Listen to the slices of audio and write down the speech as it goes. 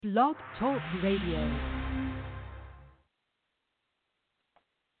Blog Talk Radio.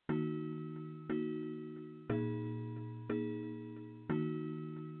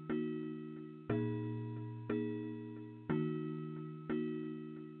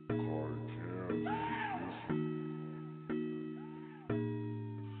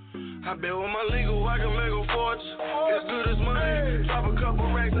 I bet with my legal, I can make a fortune. As good as money. Drop a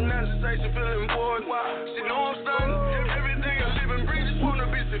couple racks and now she say she feeling bored. She know I'm stunning. Everything I live and breathe, just wanna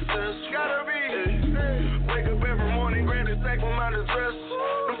be successful. Gotta be. Wake up every morning, grab a sack with my address.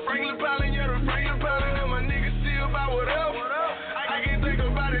 The Franklin Pilot, yeah, the Franklin Pilot, and my niggas still buy whatever. I can't think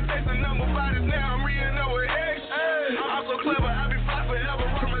about it, taste the number bodies now. I'm reading up with X. I'm so clever, I be fly forever.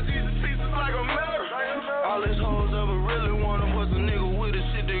 Rock my Jesus pieces like a mirror. All these hoes ever really wanted was a nigga with a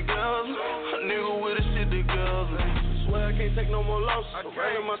shit together. A nigga with a shit together. Swear I can't take no more losses.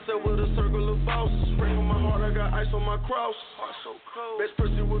 Surrounding myself with a circle of bosses. Spring on my heart, I got ice on my cross. Best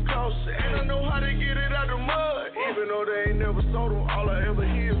person with cost. And I know how to get it out the mud. Even though they ain't never sold them, all I ever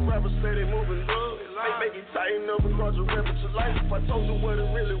hear is rappers say they moving up. They make you tighten up and brought your rapper to life. If I told you what it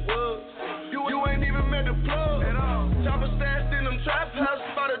really was, you ain't even met the plug at all. Chopper stashed in them trap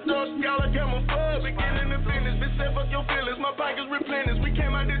houses. By the door, scholar camouflage. Beginning to finish, bitch said fuck your feelings. My pockets replenished. We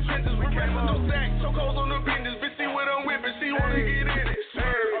came out the trenches, we came with no sack. Chokeholds on the business, bitch see what I'm whipping. She wanna get in it.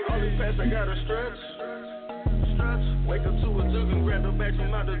 All these past I gotta stretch. Wake up to a jug and grab the back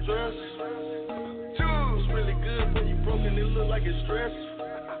from out the dress. It's really good when you broken, it look like it's stressed.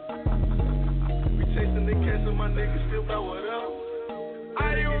 We chasing the cats and my niggas still buy what up.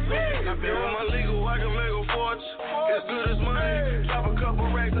 I bet with my legal, I can make a fortune. As good as money. Drop a couple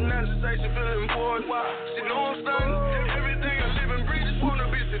racks and now she say she feeling bored. She know I'm stunning. Everything I live and breathe, just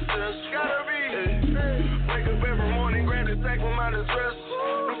wanna be successful. Gotta be. Wake up every morning, grab the sack with my address.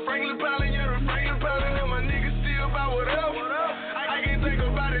 The Franklin Pilot, yeah, the Franklin Pilot, and my niggas still buy whatever. I can't think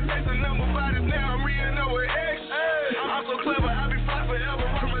about it, taste the number bodies now. I'm reading up with X. I'm so clever, I be fly forever.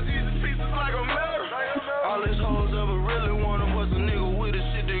 Rock my Jesus pieces like a mirror. All these hoes ever really wanted was a nigga with a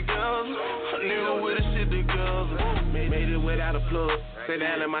shit together. A nigga with a shit together. Made it without a plug. Stay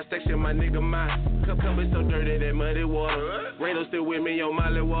down in my section, my nigga mine. Cup is so dirty, that muddy water. Rado still with me on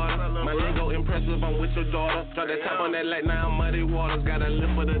Molly water. My lingo impressive, I'm with your daughter. Drop that top on that light, now I'm muddy waters. Gotta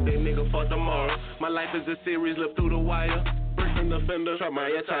live for the day, nigga, fuck tomorrow. My life is a series, live through the wire. In the fender, try my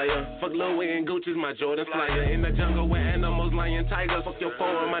attire. Fuck Lil Wayne and Gucci's my Jordan flyer. In the jungle where animals, lion, tigers. Fuck your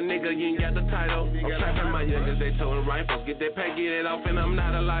phone, my nigga, you ain't got the title. I'm trapping my youngers, they toting rifles. Get that pack, get it off, and I'm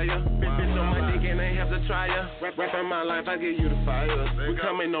not a liar. Bitch on my dick and ain't have to try ya. Rapping my life, I give you the fire. We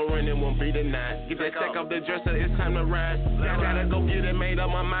coming, no running, won't be denied. Get that sack off the dresser, it's time to ride. I gotta go get it made up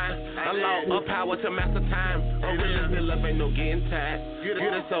my mind. A law of power to master time. I'm really still up, ain't no getting tired. Get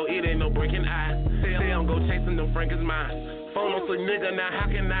it so it ain't no breaking eye. Say I'm go chasing them Frank is mine. Phone on some nigga, now how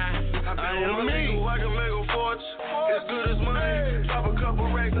can I am me. I can make a fortune. As good as money. Drop a couple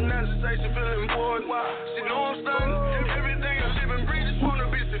racks and now she say she feeling bored. She know I'm stunning. Everything I live and breathe, just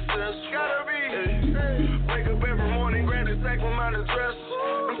wanna be successful. Gotta be. Wake up every morning, grab the sack with my address.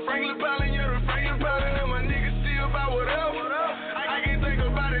 The Franklin Pilot, yeah, the Franklin Pilot, and my niggas still buy whatever. I can't think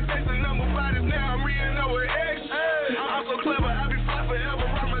about it, taste the number bodies now. I'm reading up with X. I'm so clever, I be fly forever.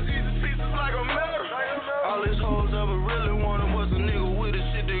 Rock my Jesus pieces like a mirror. All these hoes ever really wanted was a nigga with a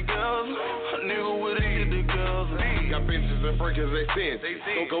shit together. A nigga with a shit together. Got bitches and breakers, they sense.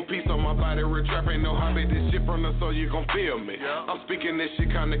 Go piece on my body, real trap ain't no hobby. This shit from the soul, you gon' feel me. I'm speaking this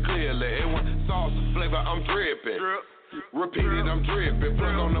shit kinda clearly. It want sauce, flavor, I'm dripping. Repeat it, I'm dripping.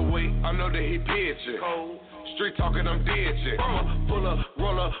 Plug on the way, I know that he pitching. Street talking, I'm dead shit. Pull up,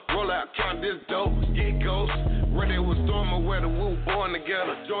 roll out, count this dope, get ghost. Ready with storm or where the woo born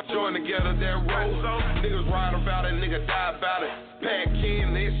together. Join together, that roll. Niggas ride about it, nigga die about it. Pack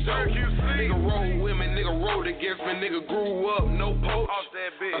in, they show. Nigga roll with me, nigga rolled against me, nigga grew up, no poach.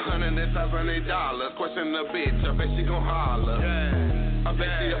 $100,000. Question the bitch, I bet she gon' holler. I bet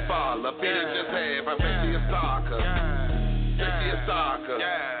she a father, beat it just half, I bet she a stalker. Bet she a stalker.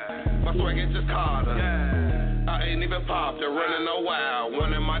 My swag is just Carter. I ain't even popped her, running no wild,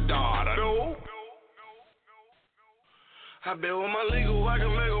 one in my daughter. I bet with my legal, I can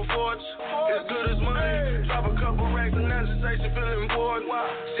make a fortune. As good as money. Drop a couple racks and now she say she feeling bored.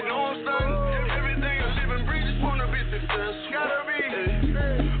 She know I'm stunning. Everything I live and breathe, just wanna be successful. Gotta be.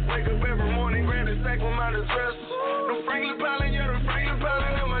 Wake up every morning, grab the sack with my address. The Franklin Pilot, yeah, the Franklin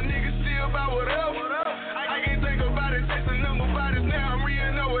Pilot, and my niggas still buy whatever. I can't think about it, taste the number bodies now. I'm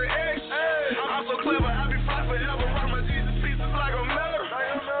reading up with X. I'm so clever, I be fly forever. Rock my Jesus pieces like a mirror.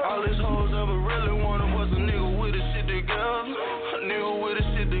 All these hoes ever really wanted was a nigga with a shit together. A nigga with a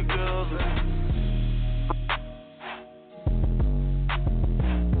shit together.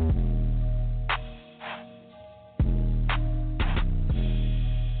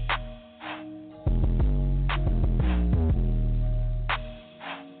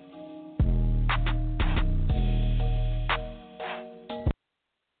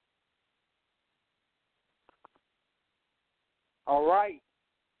 All right.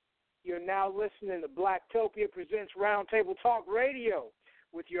 You're now listening to Blacktopia Presents Roundtable Talk Radio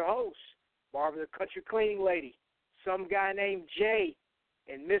with your hosts, Barbara the Country Cleaning Lady, some guy named Jay,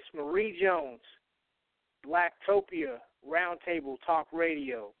 and Miss Marie Jones. Blacktopia Roundtable Talk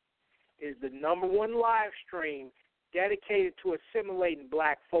Radio is the #1 live stream dedicated to assimilating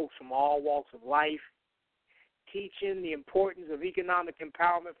black folks from all walks of life, teaching the importance of economic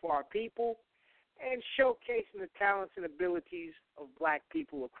empowerment for our people, and showcasing the talents and abilities of black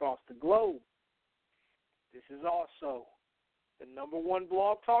people across the globe. This is also the #1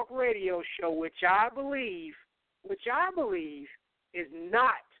 blog talk radio show, which I believe is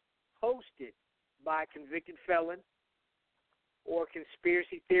not hosted by a convicted felon or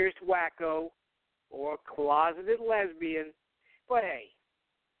conspiracy theorist wacko or a closeted lesbian. But hey,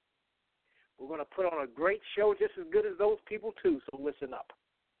 we're going to put on a great show just as good as those people too, so listen up.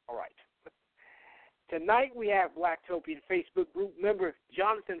 All right. Tonight we have Blacktopia Facebook group member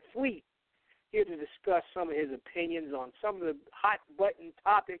Jonathan Fleet here to discuss some of his opinions on some of the hot-button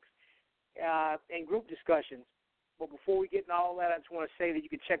topics and group discussions. But before we get into all that, I just want to say that you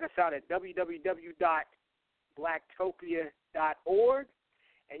can check us out at www.blacktopia.org,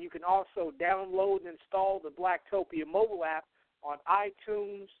 and you can also download and install the Blacktopia mobile app on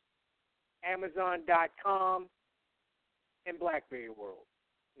iTunes, Amazon.com, and BlackBerry World.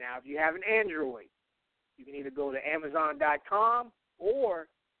 Now, if you have an Android, you can either go to Amazon.com or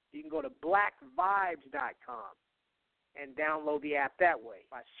you can go to blackvibes.com and download the app that way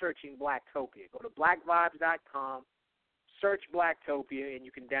by searching Blacktopia. Go to blackvibes.com, search Blacktopia, and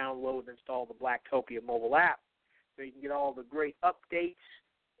you can download and install the Blacktopia mobile app. So you can get all the great updates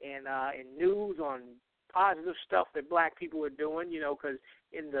and news on positive stuff that black people are doing, because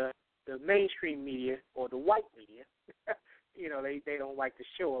in the mainstream media or the white media, they don't like to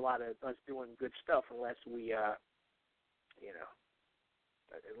show a lot of us doing good stuff unless we,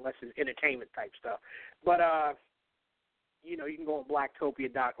 unless it's entertainment type stuff. But, you can go on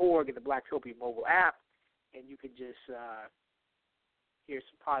blacktopia.org and the Blacktopia mobile app, and you can just hear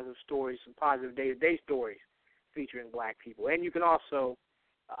some positive stories, some positive day-to-day stories featuring black people. And you can also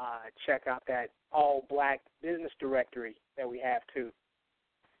check out that all-black business directory that we have, too.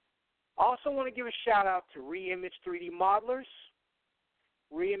 I also want to give a shout-out to Reimage 3D Modelers.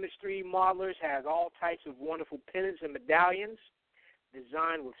 Reimage 3D Modelers has all types of wonderful pennants and medallions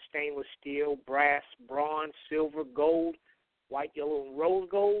designed with stainless steel, brass, bronze, silver, gold, white, yellow, and rose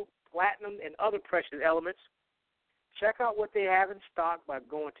gold, platinum, and other precious elements. Check out what they have in stock by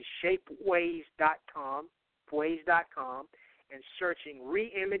going to shapeways.com, and searching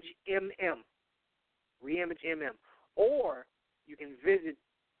Reimage MM, or you can visit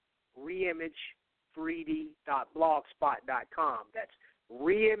reimage3d.blogspot.com. That's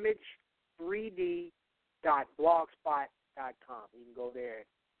reimage3d.blogspot.com. You can go there and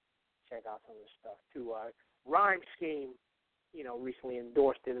check out some of the stuff too. Rhyme Scheme, recently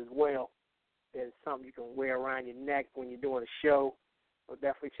endorsed it as well. There's something you can wear around your neck when you're doing a show. So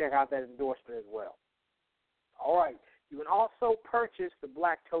definitely check out that endorsement as well. All right. You can also purchase the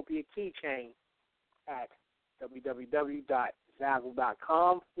Blacktopia keychain at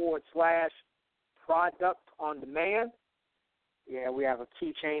www.zazzle.com/product on demand. Yeah, we have a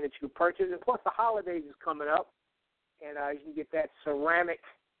keychain that you can purchase. And plus the holidays is coming up. And you can get that ceramic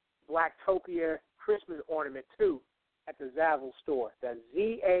Blacktopia Christmas ornament, too, at the Zazzle store. That's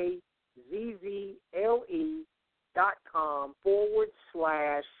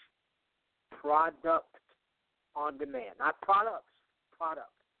ZAZZLE.com/product on demand. Not products,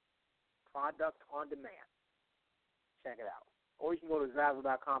 product. Product on demand. Check it out. Or you can go to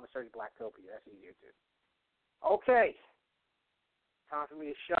Zazzle.com and search Blacktopia. That's easier, too. Okay. Time for me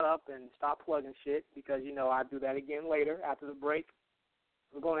to shut up and stop plugging shit because, I'll do that again later after the break.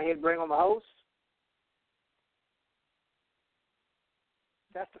 We're going ahead and bring on the host.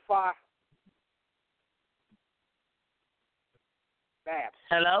 Testify. Babs.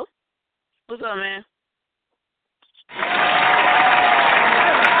 Hello? What's up, man?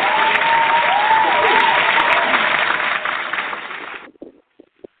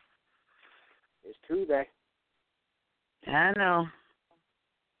 It's Tuesday. I know.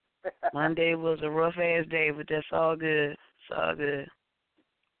 Monday was a rough-ass day, but that's all good. It's all good.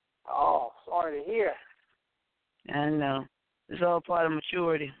 Oh, sorry to hear. I know. It's all part of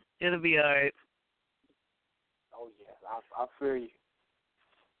maturity. It'll be all right. Oh, yes. I feel you.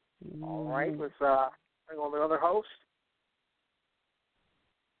 All right. Let's bring on the other host.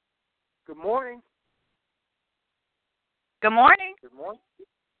 Good morning. Good morning. Good morning.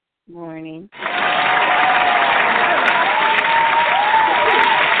 Morning.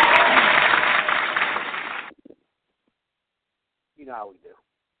 how we do.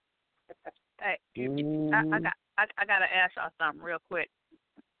 Hey, I gotta ask y'all something real quick.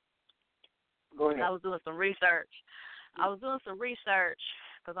 Go ahead. I was doing some research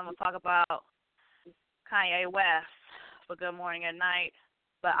because I'm gonna talk about Kanye West for Good Morning at Night.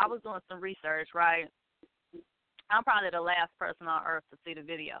 But I was doing some research, right? I'm probably the last person on earth to see the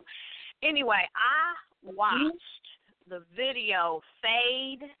video. Anyway, I watched the video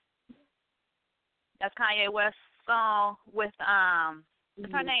Fade. That's Kanye West's song with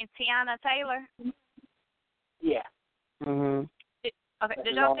what's her name? Tiana Taylor. Yeah. Mhm. Okay.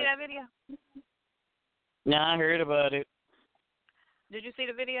 Did y'all see that video? No, I heard about it. Did you see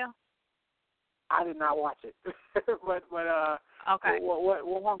the video? I did not watch it, but okay.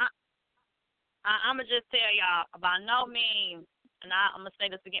 What I'm gonna just tell y'all, by no means, and I'm gonna say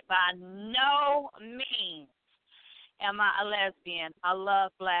this again, by no means am I a lesbian. I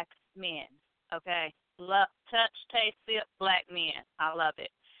love black men. Okay, love, touch, taste, sip, black men. I love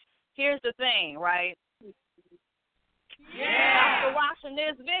it. Here's the thing, right? Yeah. After watching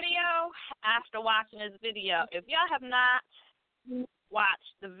this video, if y'all have not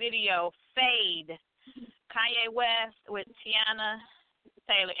watched the video Fade, Kanye West with Tiana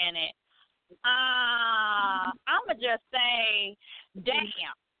Taylor in it, I'ma just say,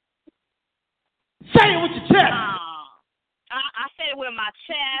 damn. Say it with your chest. I said it with my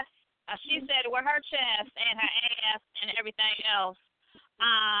chest. She said it with her chest and her ass and everything else.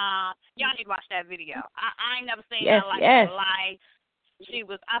 Y'all need to watch that video. I ain't never seen that like in life.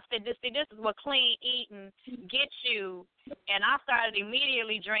 I said, this is what clean eating gets you. And I started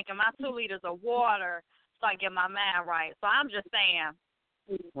immediately drinking my 2 liters of water so I get my mind right. So I'm just saying,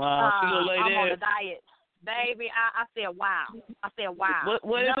 wow, she look like I'm that. on a diet. Baby, I said, wow.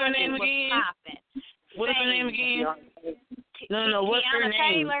 What is her name again? What is her name again? No, what's her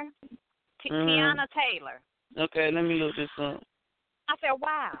name? Tiana Taylor. Okay, let me look this up. I said,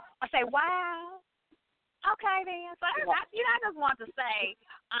 wow. Okay, then. So, I just want to say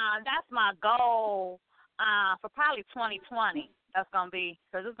that's my goal for probably 2020. That's going to be,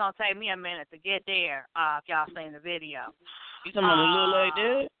 because it's going to take me a minute to get there if y'all seen the video. You talking about it look like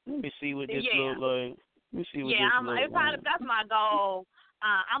that? Let me see what this look like. Let me see what this look like. That's my goal.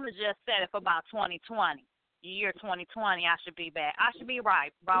 I'm going to just set it for about 2020. Year 2020, I should be back. I should be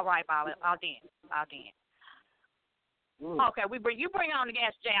right by then. Okay, you bring on the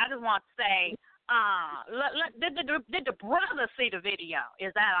guest, Jay. I just want to say, did the brother see the video?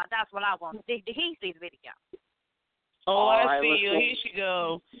 That's what I want. Did he see the video? Oh, I see her. Here she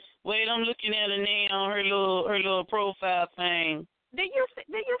go. Wait, I'm looking at her now on her little profile thing. Did you see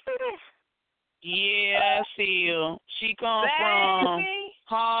this? Yeah, I see her. She come from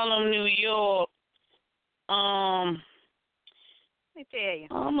Harlem, New York. Let me tell you.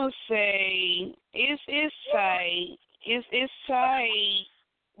 I'm gonna say it's tight. It's tight,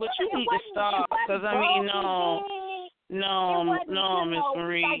 but you need to stop, because I mean, no, Miss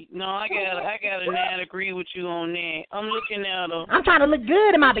Marie, no, I gotta not agree with you on that. I'm looking at her. I'm trying to look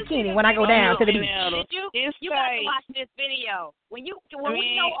good in my bikini when I go down to the beach. You got to watch this video. When we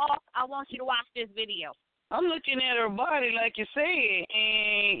go off, I want you to watch this video. I'm looking at her body like you said,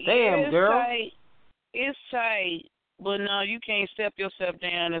 and damn, girl. It's tight. But no, you can't step yourself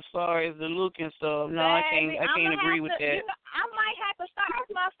down as far as the look and stuff. No, I can't agree with that. I might have to start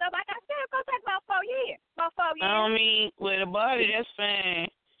my stuff. Like I said, it's going to take about 4 years. I mean, with the body, that's fine.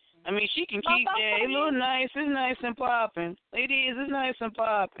 I mean, she can keep that. It look nice. It's nice and popping. It is. It's nice and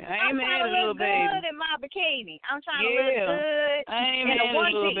popping. I ain't mad at a little baby. I'm trying to look good in my bikini. I'm trying to look good. I ain't mad at a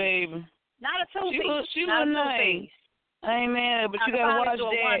little baby. Not a two-piece. She look nice. I ain't mad, but you gotta watch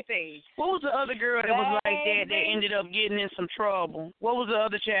that. What was the other girl that was like that ended up getting in some trouble? What was the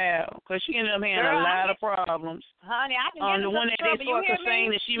other child? Because she ended up having a lot of problems. Honey, I can get the one that they thought was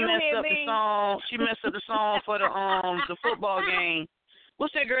saying that she messed up the song. She messed up the song for the football game.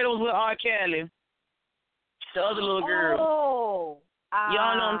 What's that girl that was with R. Kelly? The other little girl.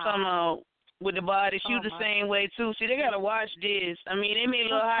 Y'all know what I'm talking about. With the body, she was the same way too. See, they gotta watch this. I mean, they may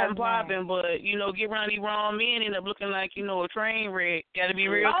look hot and popping, but get around these wrong men, end up looking like a train wreck. Gotta be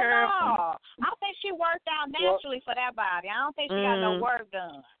real careful. No. I think she worked out naturally for that body. I don't think she got no work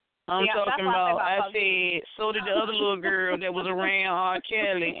done. I'm talking about. I said, so did the other little girl that was around R.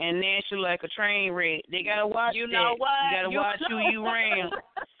 Kelly, and now she like a train wreck. They gotta watch you know that. What? You gotta watch who you around.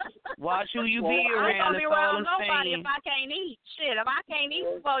 Watch who you be around. That's all I'm saying. If I can't eat, shit. If I can't eat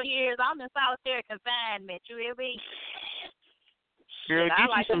for 4 years, I'm in solitary confinement. You hear me? Girl, get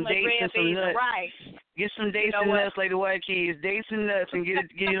you some dates and some nuts. Right. Get some dates and nuts like the white kids. Dates and nuts and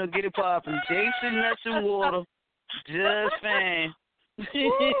get it popping. Dates and nuts and water, just fine.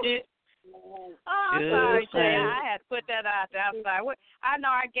 Oh, I'm sorry, Jay. I had to put that out there. I'm sorry. I know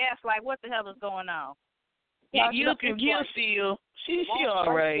our guests like, what the hell is going on? You see her. She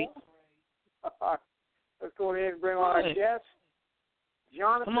all right. Let's go ahead and bring on our guest,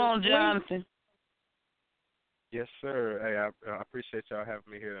 Jonathan. Come on, Jonathan. Yes, sir. Hey, I appreciate y'all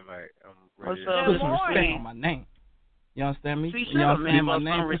having me here tonight. I'm ready. What's up? Put some respect on my name. You understand me? You understand my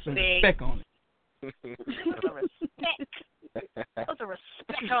name? Put some respect on it. Put some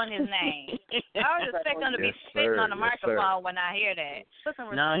respect on his name. I was expecting him to be spitting on the microphone when I hear that.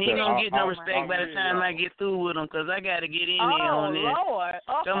 No, he don't get no respect by the time I get through with him, because I got to get in there on this. Lord.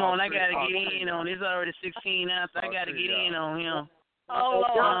 Come on, I got to get in on this. It's already 16 now, so I got to get in on him. Oh,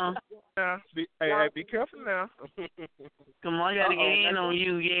 Lord. Be careful now. Come on, I got to get in on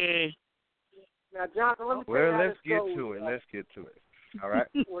you, yeah. Now, Jonathan, let me tell you how let's get to it. Let's get to it. All right?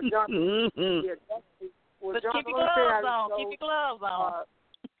 Well, Jonathan, But keep your gloves on. Keep your gloves on.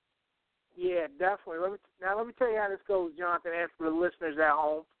 Yeah, definitely. Let me tell you how this goes, Jonathan, and for the listeners at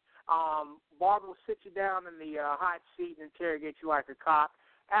home. Barbara will sit you down in the hot seat and interrogate you like a cop.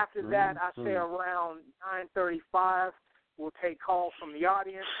 After that, I say around 9:35, we'll take calls from the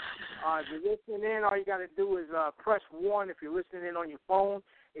audience. If you're listening in, all you got to do is press 1 if you're listening in on your phone.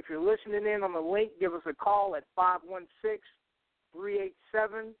 If you're listening in on the link, give us a call at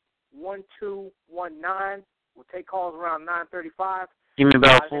 516-387-1219. We'll take calls around 9:35. Give me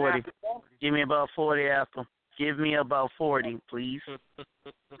about 40. Give me about 40 after. Give me about 40, please.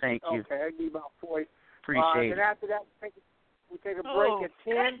 Thank you. Okay, I'll give you about 40. Appreciate it. And after that, we take a break at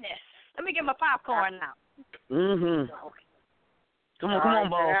 10. Goodness. Let me get my popcorn now. Mm-hmm. Come on,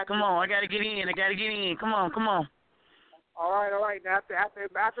 boss. Come on. I got to get in. Come on. All right. Now,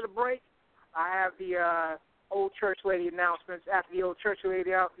 after the break, I have the old church lady announcements. After the old church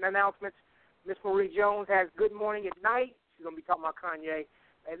lady announcements, Miss Marie Jones has Good Morning at Night. She's going to be talking about Kanye.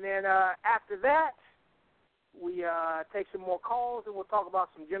 And then after that, we take some more calls, and we'll talk about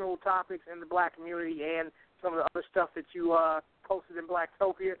some general topics in the black community and some of the other stuff that you posted in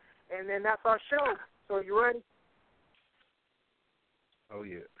Blacktopia. And then that's our show. So you ready? Oh,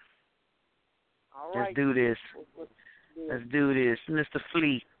 yeah. All right. Let's do this. Mr.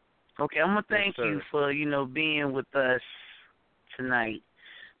 Fleet. Okay, I'm going to thank you for, being with us tonight.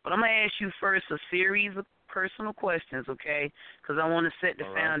 But I'm going to ask you first a series of personal questions, okay? Because I want to set the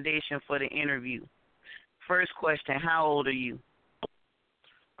foundation for the interview. First question, how old are you?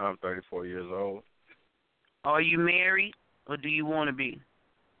 I'm 34 years old. Are you married, or do you want to be?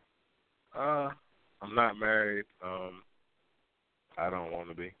 I'm not married. I don't want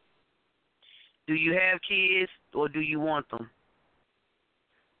to be. Do you have kids, or do you want them?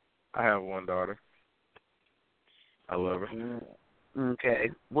 I have one daughter. I love her. Okay.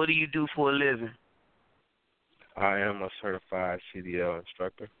 What do you do for a living? I am a certified CDL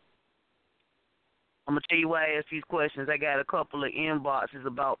instructor. I'm going to tell you why I ask these questions. I got a couple of inboxes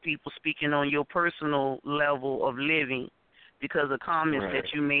about people speaking on your personal level of living because of comments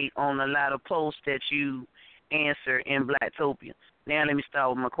that you made on a lot of posts that you answer in Blacktopia. Now let me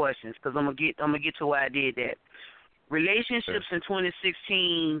start with my questions because I'm gonna get to why I did that. Relationships in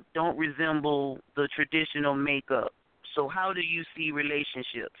 2016 don't resemble the traditional makeup. So how do you see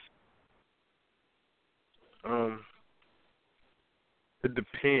relationships? It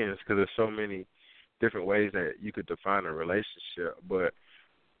depends because there's so many different ways that you could define a relationship. But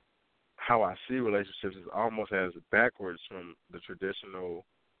how I see relationships is almost as backwards from the traditional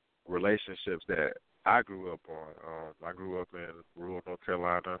relationships that I grew up on. I grew up in rural North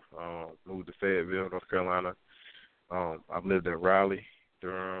Carolina, moved to Fayetteville, North Carolina. I've lived in Raleigh,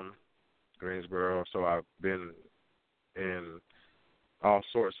 Durham, Greensboro, so I've been in all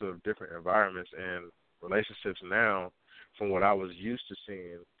sorts of different environments, and relationships now, from what I was used to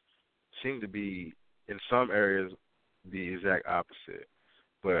seeing, seem to be, in some areas, the exact opposite.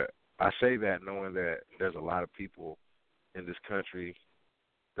 But I say that knowing that there's a lot of people in this country,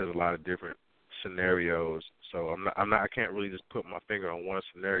 there's a lot of different scenarios, so I can't really just put my finger on one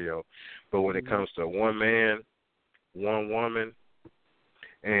scenario. But when it comes to one man, one woman,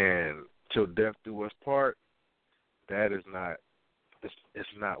 and till death do us part, that is not,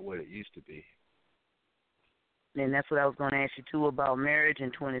 it's not what it used to be. And that's what I was going to ask you too about marriage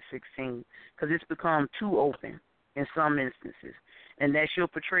in 2016, because it's become too open in some instances, and that's your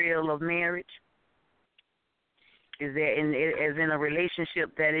portrayal of marriage. Is that as in a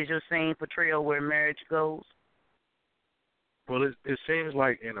relationship that is your same portrayal where marriage goes? Well, it seems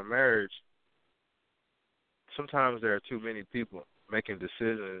like in a marriage, sometimes there are too many people making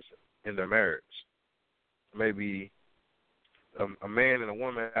decisions in their marriage. Maybe a man and a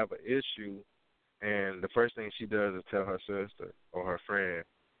woman have an issue, and the first thing she does is tell her sister or her friend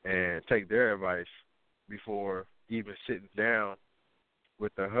and take their advice before even sitting down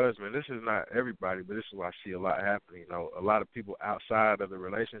with their husband. This is not everybody, but this is what I see a lot happening. You know, a lot of people outside of the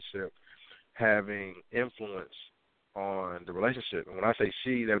relationship having influence on the relationship. And when I say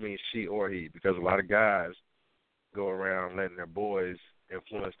she, that means she or he, because a lot of guys go around letting their boys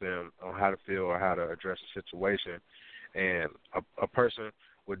influence them on how to feel or how to address a situation. And a person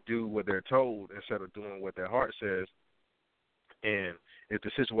would do what they're told instead of doing what their heart says. And if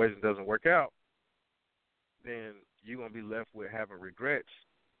the situation doesn't work out, then you're going to be left with having regrets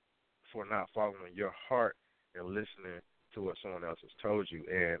for not following your heart and listening to what someone else has told you.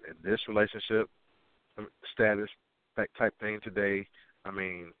 And in this relationship status type thing today, I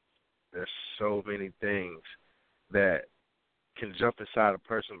mean, there's so many things that can jump inside a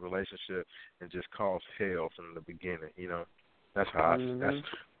person's relationship and just cause hell from the beginning. You know, that's how that's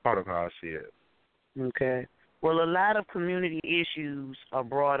part of how I see it. Okay. Well, a lot of community issues are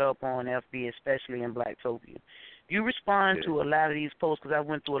brought up on FB, especially in Blacktopia. You respond to a lot of these posts, because I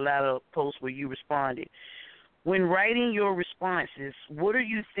went through a lot of posts where you responded. When writing your responses, what are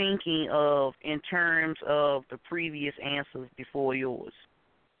you thinking of in terms of the previous answers before yours?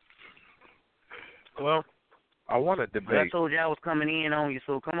 Well, I want to debate. I told you I was coming in on you,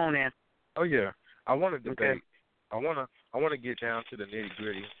 so come on now. Oh yeah, I want to debate. Okay. I want to get down to the nitty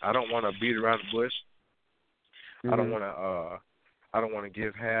gritty. I don't want to beat around the bush. Mm-hmm. I don't want to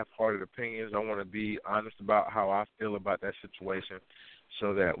give half-hearted opinions. I want to be honest about how I feel about that situation,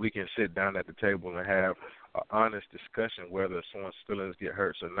 so that we can sit down at the table and have an honest discussion whether someone's feelings get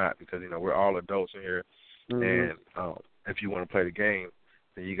hurt or not. Because, you know, we're all adults in here, and if you want to play the game,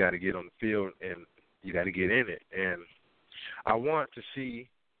 then you got to get on the field and you got to get in it. And I want to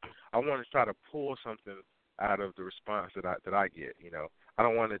try to pull something out of the response that I get. You know, I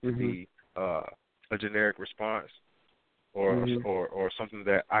don't want it to be a generic response or something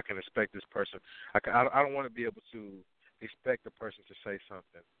that I can expect this person. I don't want to be able to expect the person to say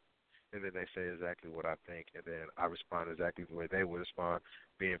something and then they say exactly what I think, and then I respond exactly the way they would respond,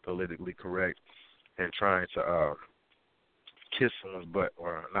 being politically correct and trying to kiss someone's butt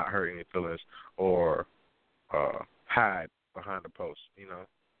or not hurt any feelings or hide behind the post. You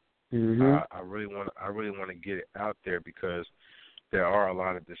know, I really want to get it out there, because there are a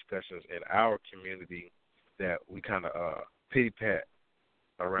lot of discussions in our community that we kind of pity pat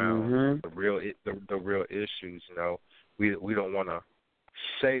around the real issues. You know, we don't want to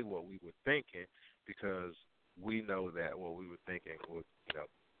say what we were thinking, because we know that what we were thinking would, you know,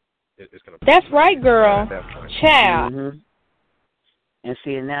 it's going to. That's right, girl. Child. And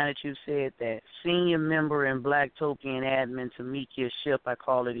see, now that you said that, senior member in Blacktopia admin Tamika Ship, I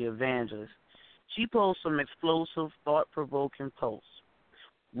call her the evangelist, she posts some explosive, thought-provoking posts.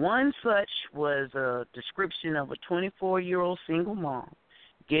 One such was a description of a 24-year-old single mom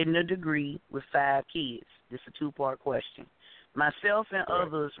getting a degree with 5 kids. This is a two-part question. Myself and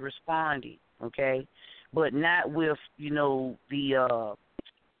others responded, okay, but not with, you know, the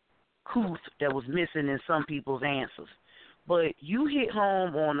couth that was missing in some people's answers. But you hit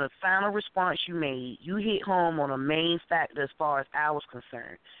home on the final response you made. You hit home on a main factor as far as I was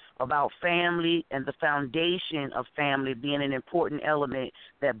concerned, about family and the foundation of family being an important element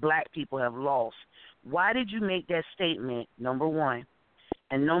that black people have lost. Why did you make that statement, number one?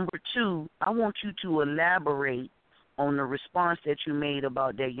 And number two, I want you to elaborate on the response that you made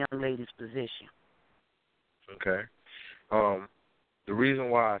about that young lady's position. Okay. The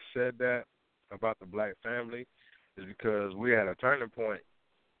reason why I said that about the black family is because we had a turning point.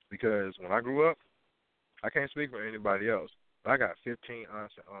 Because when I grew up, I can't speak for anybody else, but I got 15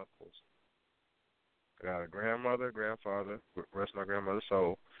 aunts and uncles. I got a grandmother, grandfather, rest my grandmother's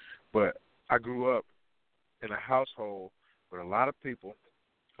soul. But I grew up in a household with a lot of people,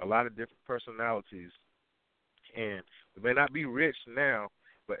 a lot of different personalities, and we may not be rich now,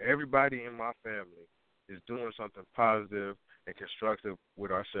 but everybody in my family is doing something positive and constructive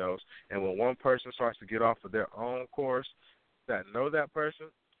with ourselves. And when one person starts to get off of their own course, that know that person,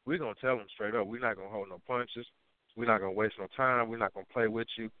 we're going to tell them straight up, we're not going to hold no punches. We're not going to waste no time. We're not going to play with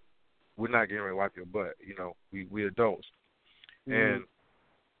you. We're not getting ready to wipe your butt. You know, we adults. And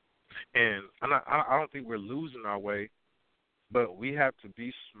I don't think we're losing our way, but we have to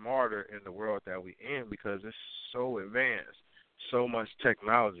be smarter in the world that we're in, because it's so advanced, so much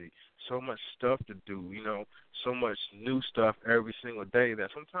technology, so much stuff to do, you know, so much new stuff every single day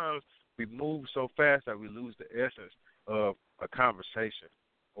that sometimes we move so fast that we lose the essence of a conversation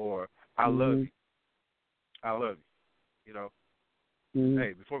or I love you. I love you. You know,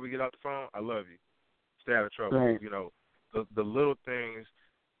 hey, before we get off the phone, I love you. Stay out of trouble. Right. You know, the little things,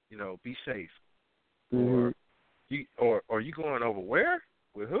 you know, be safe. Or you going over where?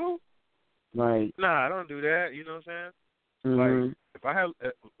 With who? Right. Nah, I don't do that. You know what I'm saying? Like, if I have,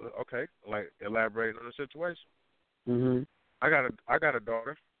 okay, like elaborating on the situation. I got a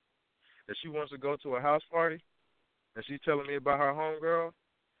daughter, and she wants to go to a house party, and she's telling me about her homegirl,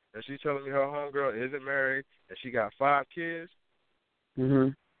 and she's telling me her homegirl isn't married, and she got 5 kids.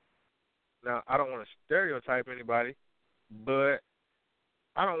 Now, I don't want to stereotype anybody, but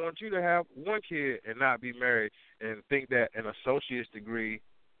I don't want you to have 1 kid and not be married and think that an associate's degree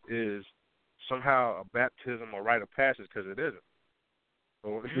is somehow a baptism or rite of passage, because it isn't.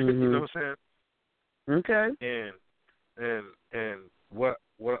 So, you know what I'm saying? Okay. And what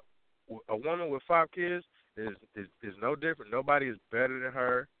a woman with 5 kids is no different. Nobody is better than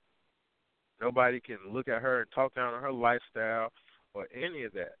her. Nobody can look at her and talk down on her lifestyle or any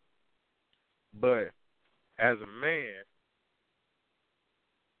of that. But as a man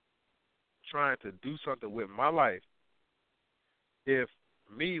trying to do something with my life, if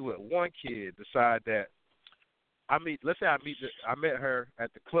me with 1 kid decide that let's say I met her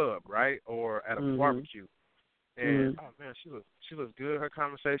at the club, right, or at a barbecue, and oh man, she looks good. Her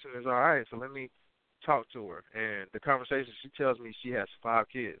conversation is all right, so let me talk to her. And the conversation, she tells me she has 5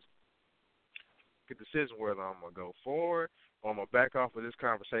 kids. Get the decision whether I'm gonna go forward or I'm gonna back off of this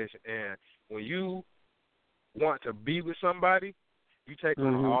conversation. And when you want to be with somebody, you take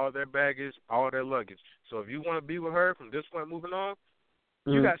on all their baggage, all their luggage. So if you want to be with her from this point moving on,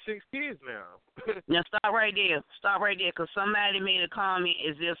 you got 6 kids now. Now stop right there. Stop right there, because somebody made a comment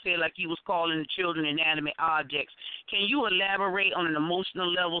as if said like you was calling the children inanimate objects. Can you elaborate on an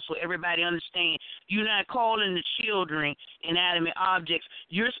emotional level so everybody understands? You're not calling the children inanimate objects.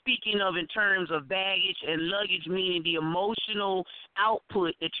 You're speaking of in terms of baggage and luggage, meaning the emotional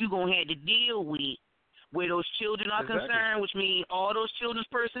output that you're going to have to deal with where those children are concerned, which means all those children's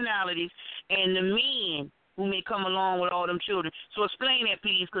personalities and the men who may come along with all them children. So explain that,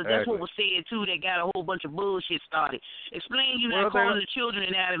 please, because that's what was said, too, that got a whole bunch of bullshit started. Explain you're not calling the children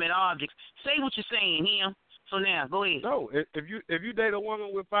inanimate objects. Say what you're saying here. So now, go ahead. No, if you date a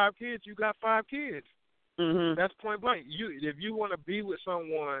woman with 5 kids, you got 5 kids. That's point blank. If you want to be with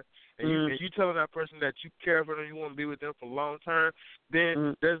someone and you telling that person that you care for them, you want to be with them for long term,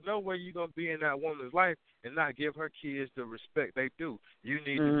 then there's no way you're gonna be in that woman's life and not give her kids the respect they do. You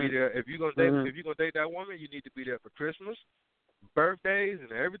need to be there. If you're gonna date that woman, you need to be there for Christmas, birthdays,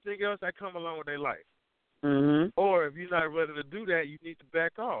 and everything else that come along with their life. Or if you're not ready to do that, you need to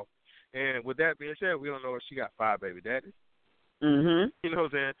back off. And with that being said, we don't know if she got 5 baby daddies. You know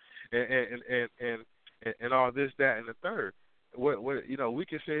what I'm saying? And all this, that, and the third. What you know, we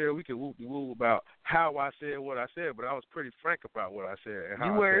can sit here, we can whoop about how I said what I said, but I was pretty frank about what I said and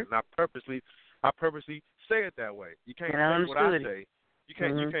how I said it. And I purposely say it that way. You can't take what I say. You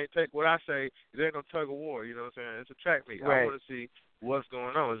can't take what I say. It ain't no tug of war. You know what I'm saying? It's a track meet. I want to see what's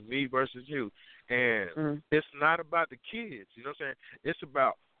going on. It's me versus you, and it's not about the kids. You know what I'm saying? It's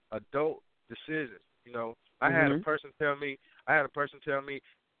about adult decisions. You know, I had a person tell me,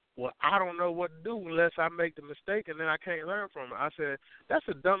 well, I don't know what to do unless I make the mistake and then I can't learn from it. I said, that's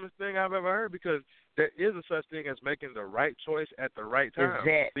the dumbest thing I've ever heard, because there is a such thing as making the right choice at the right time.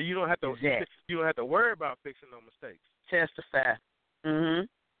 So you don't have to worry about fixing no mistakes. Testify. And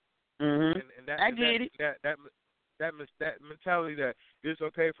that mentality that it's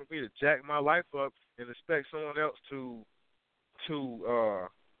okay for me to jack my life up and expect someone else to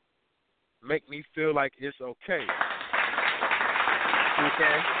make me feel like it's okay.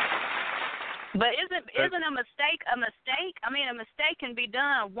 Okay. But isn't a mistake a mistake? I mean, a mistake can be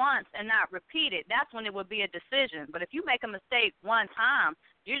done once and not repeated. That's when it would be a decision. But if you make a mistake one time,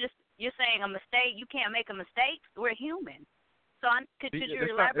 you're saying a mistake. You can't make a mistake. We're human. So could you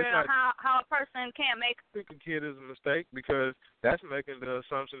elaborate on how a person can't make? I think a kid is a mistake, because that's making the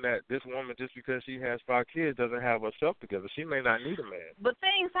assumption that this woman, just because she has 5 kids, doesn't have herself together. She may not need a man. But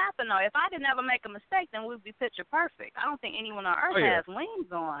things happen, though. If I did never make a mistake, then we'd be picture perfect. I don't think anyone on earth has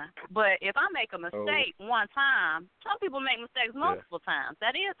wings on. But if I make a mistake one time, some people make mistakes multiple times.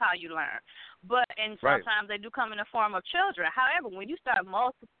 That is how you learn. And sometimes they do come in the form of children. However, when you start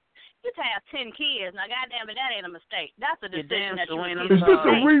you can have 10 kids. Now, goddamn it, that ain't a mistake. That's a decision that you make. Is this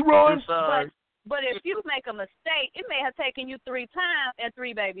a rerun? But if you make a mistake, it may have taken you 3 times and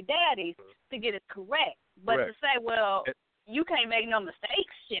 3 baby daddies to get it correct. But to say, well, you can't make no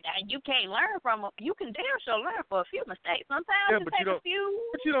mistakes, shit, you can't learn from them. You can damn sure learn for a few mistakes. Sometimes it takes a few,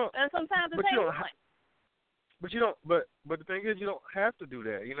 and sometimes it takes one. But the thing is, you don't have to do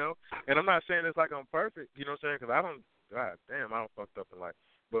that, you know. And I'm not saying it's like I'm perfect, you know what I'm saying? Because I don't fucked up in life.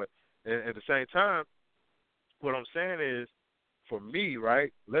 But at the same time, what I'm saying is, for me,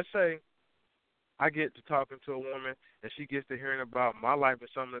 right, let's say I get to talking to a woman, and she gets to hearing about my life and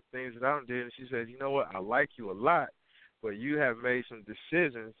some of the things that I did, and she says, you know what, I like you a lot, but you have made some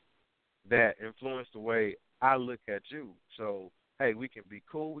decisions that influence the way I look at you. So, hey, we can be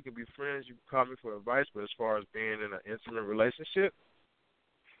cool, we can be friends, you can call me for advice, but as far as being in an intimate relationship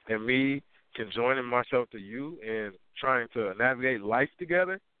and me conjoining myself to you and trying to navigate life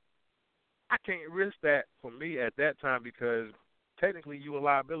together, I can't risk that for me at that time because technically you're a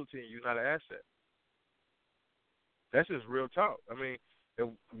liability and you're not an asset. That's just real talk. I mean, if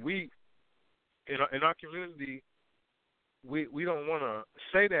we, in our community, we don't want to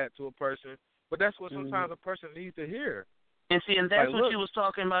say that to a person, but that's what sometimes a person needs to hear. And see, and that's like, what you was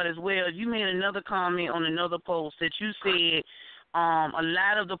talking about as well. You made another comment on another post that you said a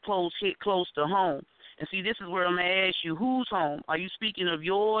lot of the posts hit close to home. And see, this is where I'm going to ask you, whose home? Are you speaking of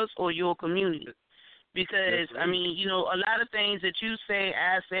yours or your community? Because, I mean, you know, a lot of things that you say,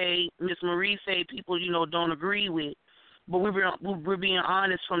 I say, Miss Marie say, people, you know, don't agree with. But we're being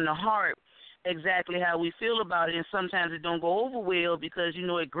honest from the heart exactly how we feel about it. And sometimes it don't go over well because, you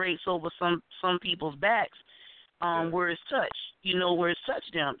know, it grates over some people's backs where it's touched, you know, where it's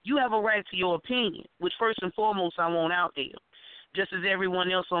touched them. You have a right to your opinion, which first and foremost I want out there. Just as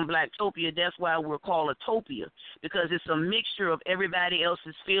everyone else on Blacktopia, that's why we're called a topia, because it's a mixture of everybody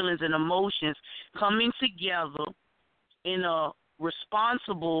else's feelings and emotions coming together in a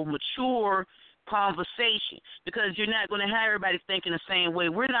responsible, mature conversation, because you're not going to have everybody thinking the same way.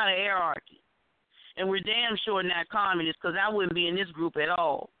 We're not a hierarchy, and we're damn sure not communists, because I wouldn't be in this group at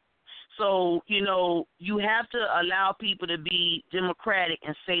all. So, you know, you have to allow people to be democratic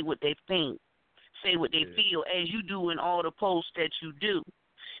and say what they think. Say what they feel, as you do in all the posts that you do.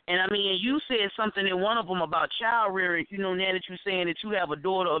 And, I mean, you said something in one of them about child rearing, you know, now that you're saying that you have a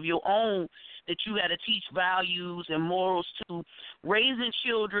daughter of your own, that you got to teach values and morals to, raising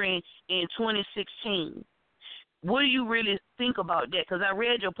children in 2016. What do you really think about that? Because I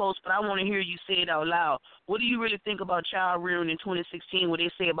read your post, but I want to hear you say it out loud. What do you really think about child rearing in 2016, what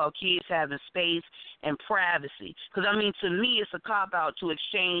they say about kids having space and privacy? Because, I mean, to me, it's a cop-out to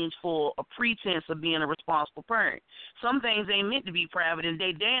exchange for a pretense of being a responsible parent. Some things ain't meant to be private, and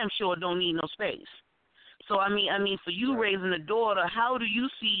they damn sure don't need no space. So, I mean, for you raising a daughter, how do you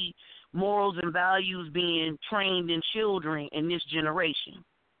see morals and values being trained in children in this generation?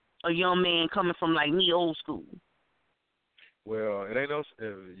 A young man coming from, like me, old school. Well, it ain't no.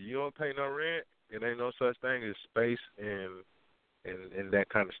 If you don't pay no rent, it ain't no such thing as space and that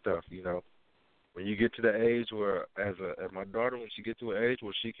kind of stuff. You know, when you get to the age where, as my daughter, when she gets to an age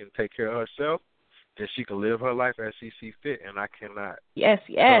where she can take care of herself, then she can live her life as she sees fit, and I cannot.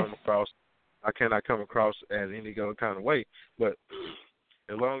 I cannot come across as any other kind of way. But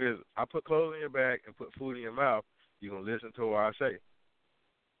as long as I put clothes in your bag and put food in your mouth, you're gonna listen to what I say.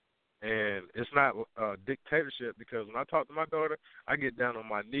 And it's not a dictatorship, because when I talk to my daughter, I get down on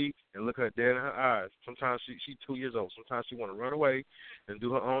my knee and look her dead in her eyes. Sometimes she's 2 years old. Sometimes she want to run away and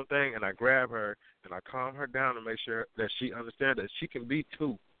do her own thing, and I grab her and I calm her down and make sure that she understands that she can be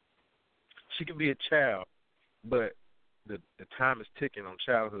two. She can be a child, but the time is ticking on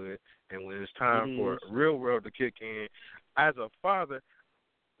childhood, and when it's time for real world to kick in, as a father,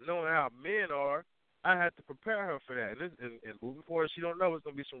 knowing how men are, I had to prepare her for that. And moving forward, she don't know it's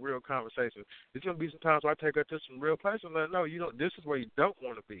going to be some real conversations. It's going to be some times where I take her to some real places and let her know, this is where you don't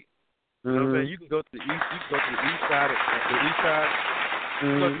want to be. You know what I'm saying? You can go to the east. You can go to the east side. You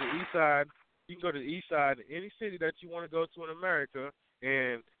can go to the east side. You can go to the east side in any city that you want to go to in America,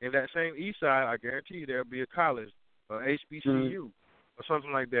 and in that same east side, I guarantee you there'll be a college, or HBCU, or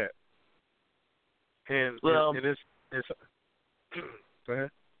something like that. And it's go ahead.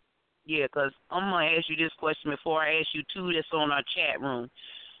 Yeah, because I'm going to ask you this question before I ask you two that's on our chat room.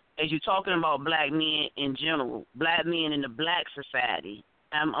 As you're talking about black men in general, black men in the black society,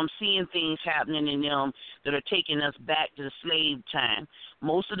 I'm seeing things happening in them that are taking us back to the slave time.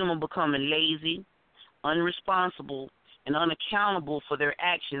 Most of them are becoming lazy, unresponsible, and unaccountable for their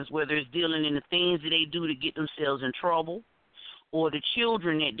actions, whether it's dealing in the things that they do to get themselves in trouble or the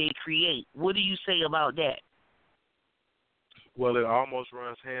children that they create. What do you say about that? Well, it almost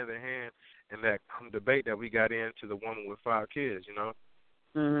runs hand in hand in that debate that we got into the woman with 5 kids,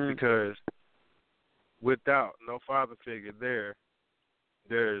 because without no father figure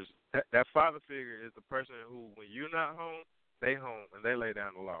there's that father figure is the person who, when you're not home, they home and they lay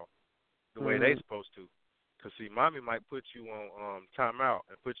down the law the way they supposed to. Because, see, mommy might put you on timeout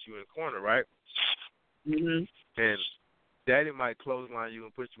and put you in the corner, right? And daddy might clothesline you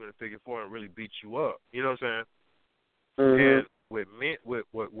and put you in a figure 4 and really beat you up. You know what I'm saying? And with men, what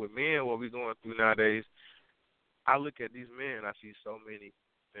we're going through nowadays, I look at these men and I see so many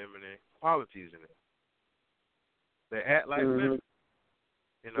feminine qualities in it. They act like women.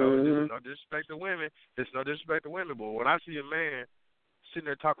 You know, there's no disrespect to women. There's no disrespect to women. But when I see a man sitting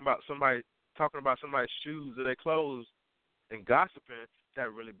there talking about somebody's shoes or their clothes and gossiping,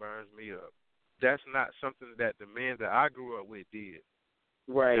 that really burns me up. That's not something that the men that I grew up with did.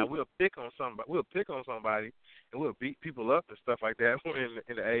 Right. Now we'll pick on somebody, and we'll beat people up and stuff like that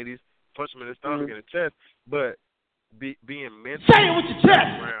in the 80s, punch them in the stomach and the chest. But being mentally say it with your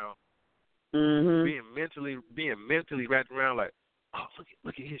chest around, being mentally wrapped around like, oh,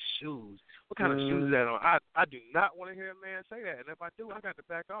 look at his shoes. What kind of shoes is that on? I do not want to hear a man say that, and if I do, I got to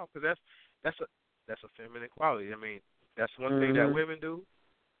back off because that's a feminine quality. I mean, that's one thing that women do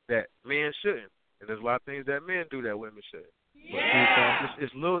that men shouldn't, and there's a lot of things that men do that women shouldn't. Yeah.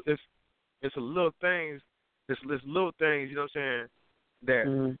 It's little things. It's little things. You know what I'm saying?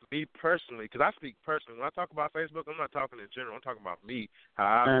 That me personally, because I speak personally. When I talk about Facebook, I'm not talking in general. I'm talking about me, how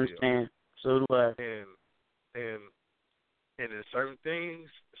I understand. So do I. And in certain things,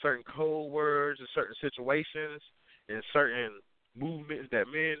 certain code words, in certain situations, in certain movements that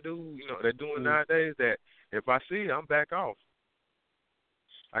men do, you know, they're doing nowadays. That if I see it, I'm back off.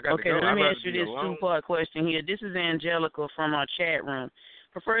 Okay, let me ask you this two-part question here. This is Angelica from our chat room.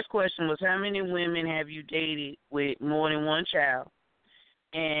 Her first question was, how many women have you dated with more than one child?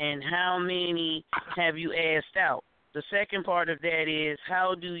 And how many have you asked out? The second part of that is,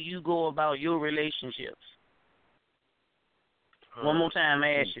 how do you go about your relationships? One more time,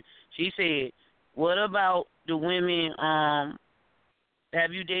 I asked you. She said, what about the women,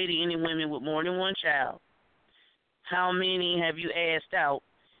 have you dated any women with more than one child? How many have you asked out?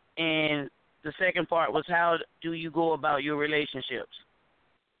 And the second part was, how do you go about your relationships?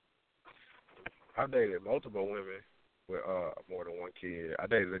 I dated multiple women with more than one kid. I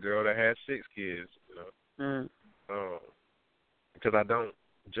dated a girl that had 6 kids, you know. Because I don't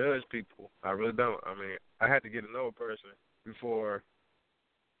judge people. I really don't. I mean, I had to get to know a person before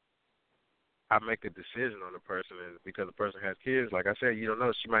I make a decision on the person. And because the person has kids, like I said, you don't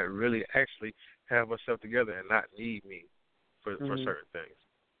know. She might really actually have herself together and not need me for certain things.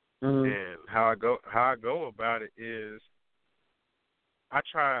 And how I go about it is I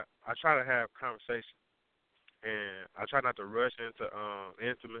try to have conversation, and I try not to rush into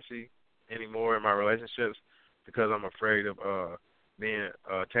intimacy anymore in my relationships because I'm afraid of being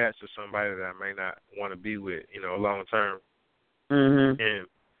attached to somebody that I may not want to be with, you know, long term. And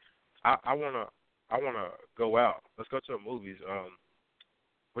I wanna go out. Let's go to the movies.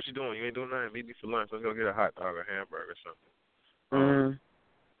 What you doing? You ain't doing nothing. Meet me for lunch. Let's go get a hot dog or hamburger or something.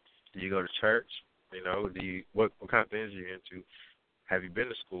 Do you go to church? You know, what kind of things are you into? Have you been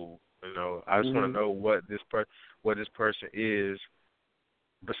to school? You know, I just want to know what this person is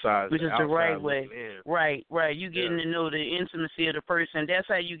besides which the is the right way. In. Right. You getting to know the intimacy of the person. That's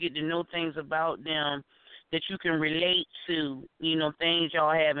how you get to know things about them that you can relate to, you know, things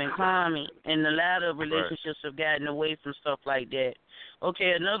y'all have in common. And a lot of relationships have gotten away from stuff like that.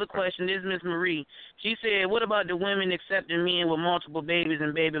 Okay, another question. This is Miss Marie. She said, what about the women accepting men with multiple babies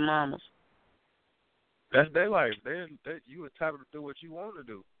and baby mamas? That's their life. You entitled to do what you want to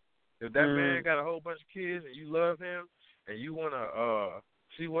do. If that man got a whole bunch of kids and you love him and you want to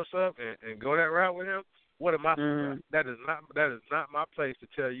see what's up and go that route with him, what am I saying? That is not my place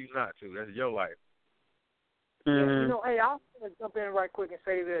to tell you not to. That's your life. Yeah, you know, hey, I'll jump in right quick and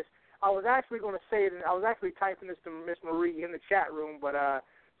say this. I was actually going to say that I was actually typing this to Miss Marie in the chat room, but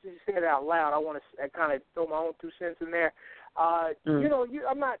since you said it out loud, I want to kind of throw my own 2 cents in there. You know,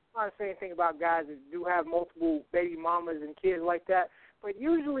 I'm not trying to say anything about guys that do have multiple baby mamas and kids like that, but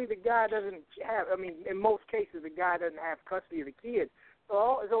usually the guy doesn't have, I mean, in most cases, the guy doesn't have custody of the kids.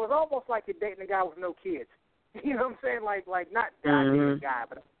 So it's almost like you're dating a guy with no kids. You know what I'm saying? Like not guy dating a guy,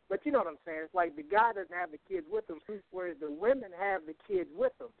 but you know what I'm saying? It's like the guy doesn't have the kids with him, whereas the women have the kids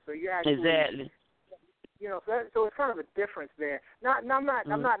with them. So you actually, exactly. You know, so it's kind of a difference there. I'm not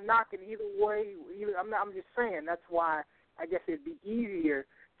knocking either way. I'm just saying that's why I guess it'd be easier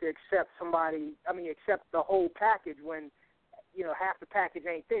to accept accept the whole package when, you know, half the package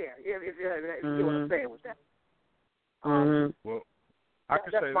ain't there. If you know what I'm saying with that. Well, I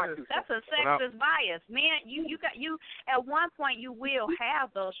can say this. That's a sexist bias, man. You at one point you will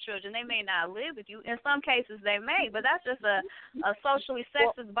have those children. They may not live with you. In some cases they may, but that's just a socially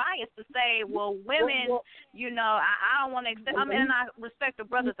sexist bias to say, well, women, you know, I don't want to accept. I mean, I respect the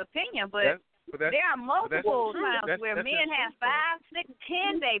brother's opinion, but there are multiple times where men have 5, 6,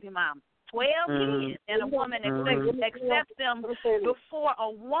 10 baby mamas, 12 kids, and a woman accepts them before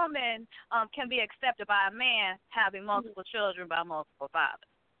a woman can be accepted by a man having multiple children by multiple fathers.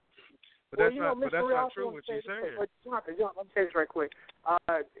 But that's not true what you're saying. Jonathan, let me say this right quick.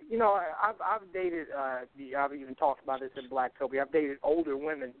 I've dated. I've even talked about this in Blacktopia. I've dated older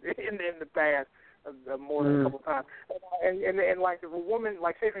women in the past more than a couple times. And like if a woman,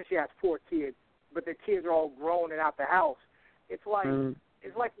 like say for instance, she has 4 kids, but the kids are all grown and out the house, it's like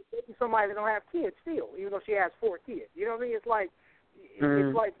it's like dating somebody that don't have kids still, even though she has 4 kids. You know what I mean? It's like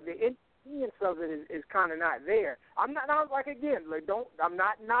the inconvenience of it is kind of not there. I'm not like again, like I'm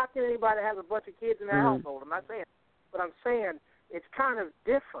not knocking anybody that has a bunch of kids in their household. I'm not saying, but I'm saying it's kind of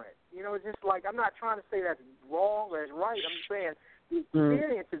different. You know, it's just like I'm not trying to say that's wrong or that's right. I'm just saying the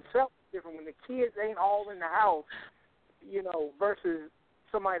experience itself is different when the kids ain't all in the house. You know, versus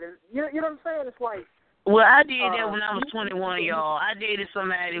somebody that you know what I'm saying. It's like. Well, I did that when I was 21, y'all. I dated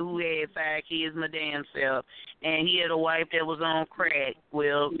somebody who had 5 kids, my damn self, and he had a wife that was on crack.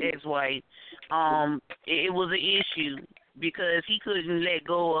 Well, ex-wife. It was an issue because he couldn't let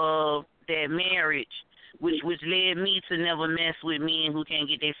go of that marriage, which led me to never mess with men who can't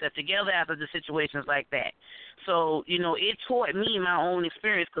get themselves together after the situations like that. So, you know, it taught me my own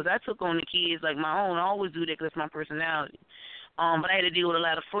experience because I took on the kids like my own. I always do that because it's my personality. But I had to deal with a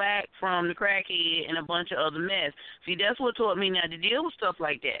lot of flack from the crackhead and a bunch of other mess. See, that's what taught me now to deal with stuff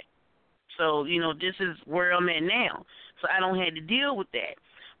like that. So, you know, this is where I'm at now. So I don't have to deal with that.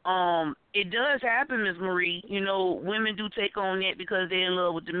 It does happen, Ms. Marie. You know, women do take on that because they're in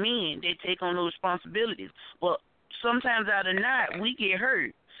love with the men. They take on those responsibilities. But sometimes out of not, we get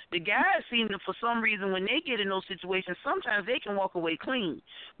hurt. The guys seem to, for some reason, when they get in those situations, sometimes they can walk away clean.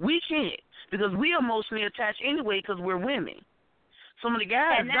 We can't because we are emotionally attached anyway because we're women. Some of the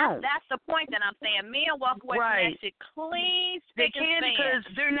guys don't. That's the point that I'm saying. Men walk away from that shit clean. They can because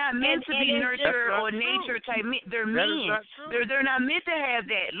they're not meant to be nurture or nature type men. They're men. They're not meant to have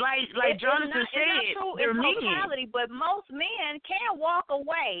that. Like Jonathan said, they're men. But most men can walk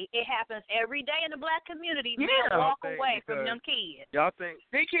away. It happens every day in the black community. Men walk away from them kids. Y'all think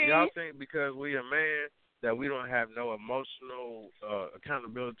they can? Y'all think because we a man that we don't have no emotional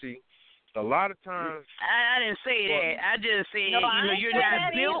accountability? A lot of times, I didn't say that. I just said, you're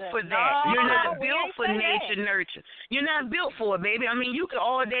not built for that. You're not built for nature nurture. You're not built for it, baby. I mean, you can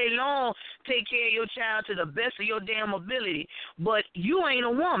all day long take care of your child to the best of your damn ability, but you ain't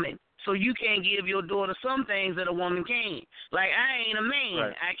a woman. So you can't give your daughter some things that a woman can. Like, I ain't a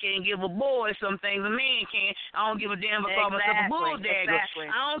man. Right. I can't give a boy some things a man can. I don't give a damn if I call myself a bulldagger.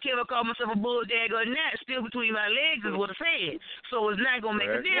 I don't care if I call myself a bulldagger or not. Still between my legs is what I said. So it's not going to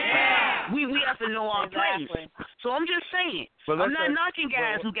make a difference. Yeah. We have to know our place. So I'm just saying. I'm not knocking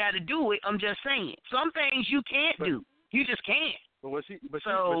guys who got to do it. I'm just saying. Some things you can't do. You just can't. But she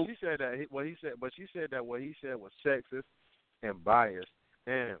said that what he said was sexist and biased.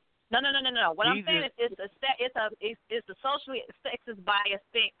 And No. What I'm saying is it's a socially sexist bias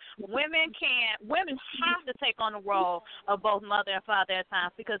thing. Women have to take on the role of both mother and father at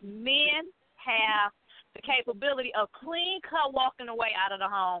times because men have the capability of clean cut walking away out of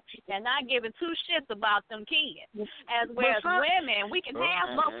the home and not giving 2 shits about them kids. Whereas women, we can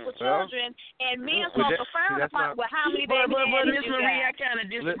have multiple children and men so frown upon how many babies But Miss Marie, I kind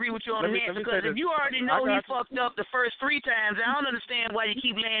of disagree with you on that because if you already know he fucked up the first 3 times, I don't understand why you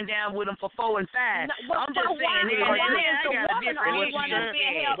keep laying down with him for 4 and 5. I'm just saying, I got a different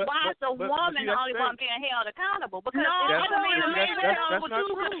issue. Why is the woman the only one being held accountable? Because I don't mean the man accountable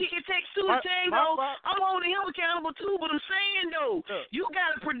too because it takes 2 to tango. I'm holding him accountable too, but I'm saying though, you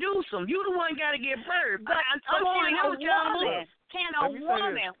gotta produce them. You the one gotta get birthed. But I'm holding him accountable. Can a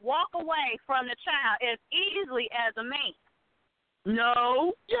woman walk away from the child as easily as a man?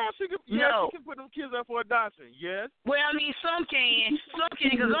 No. She can put them kids up for adoption. Yes. Well, I mean, some can,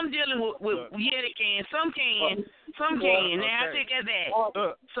 because I'm dealing with they can. Some can. Now I take that back.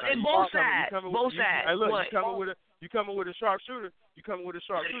 So it's both sides. Hey, look, you coming with a sharpshooter. You coming with a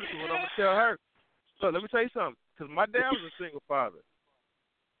sharpshooter. So what I'm gonna tell her? Look, let me tell you something. Because my dad was a single father.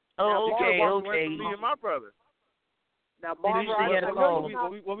 Oh, okay. Me and my brother. Now, Barbara,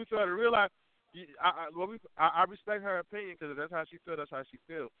 what we fail to realize, I respect her opinion because that's how she feels. That's how she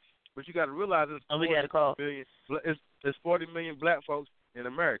feels. But you got to realize it's 40 million black folks in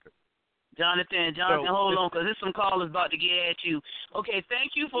America. Jonathan, hold on, because there's some callers about to get at you. Okay,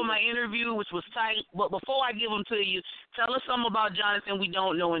 thank you for my interview, which was tight. But before I give them to you, tell us something about Jonathan we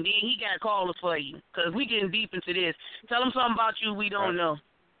don't know, and then he got callers for you, because we getting deep into this. Tell them something about you we don't know.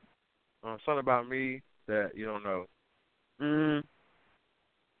 Something about me that you don't know. Mm-hmm.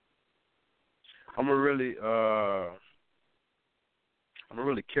 I'm a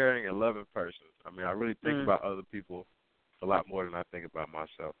really caring and loving person. I mean, I really think about other people a lot more than I think about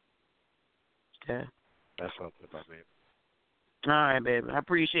myself. Okay. That's something about me. All right, baby. I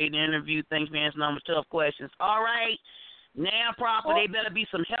appreciate the interview. Thanks for answering all my tough questions. All right. Now, proper, they better be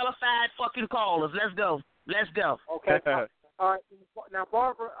some hellified fucking callers. Let's go. Okay. All right. Now,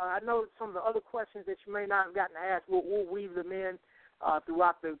 Barbara, I know some of the other questions that you may not have gotten to ask. We'll weave them in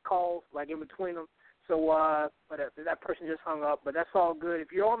throughout the calls, like in between them. So, but that person just hung up. But that's all good.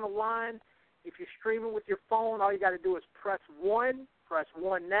 If you're on the line, if you're streaming with your phone, all you got to do is press 1. Press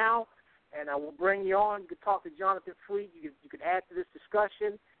 1 now, and I will bring you on. You can talk to Jonathan Fleet. You can add to this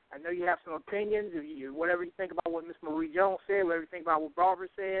discussion. I know you have some opinions. Whatever you think about what Miss Marie Jones said, whatever you think about what Barbara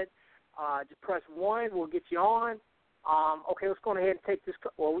said, just press 1. We'll get you on. Okay, let's go ahead and take this.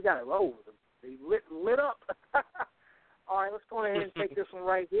 Well, we got it. Oh, they lit up. All right, let's go ahead and take this one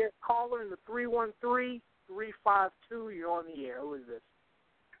right here. Caller in the 313-352. You're on the air. Who is this?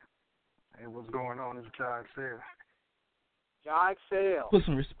 Hey, what's going on? It's Jai Sale. Jai Sale. Put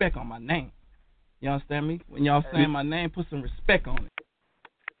some respect on my name. You understand me? When y'all saying my name, put some respect on it.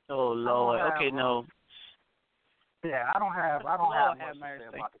 Oh Lord. Okay, no. Yeah, I don't have much to say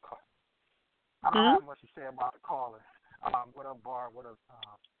about the call. I don't have much to say about the caller. What up, Bar? What up,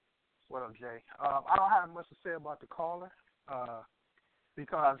 Jay? I don't have much to say about the caller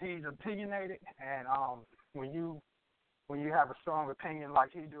because he's opinionated, and when you have a strong opinion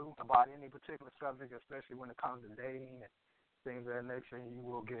like he do about any particular subject, especially when it comes to dating and things of that nature, you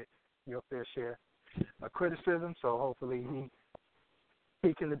will get your fair share of criticism. So hopefully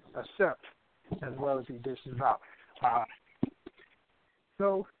he can accept as well as he dishes out.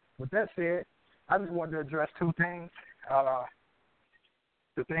 So with that said, I just wanted to address two things.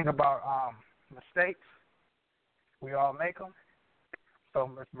 The thing about mistakes, we all make them. So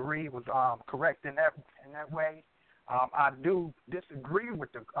Ms. Marie was correct in that way. I do disagree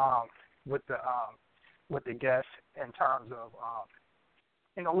with the guest in terms of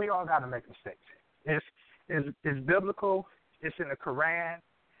we all got to make mistakes. It's biblical. It's in the Quran.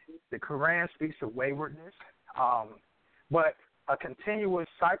 The Quran speaks of waywardness, but a continuous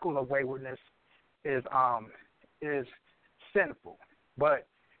cycle of waywardness is sinful. But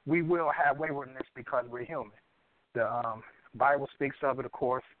we will have waywardness because we're human. The Bible speaks of it, of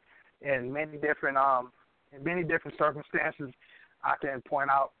course, in many different circumstances. I can point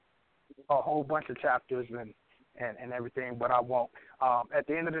out a whole bunch of chapters and everything, but I won't. At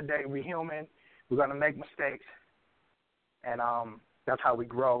the end of the day, we're human. We're going to make mistakes, and that's how we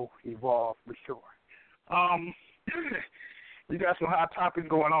grow, evolve, mature. You got some hot topics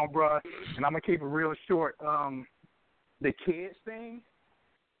going on, bro, and I'm going to keep it real short. The kids thing,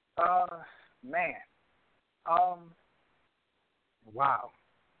 man, wow.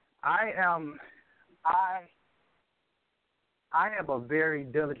 I am a very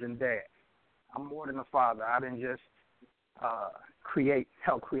diligent dad. I'm more than a father. I didn't just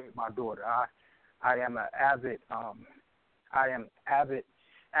help create my daughter. I am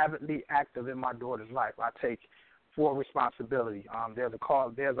avidly active in my daughter's life. I take full responsibility.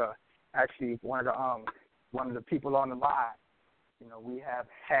 Actually one of the people on the line. We have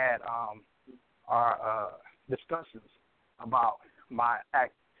had our discussions about my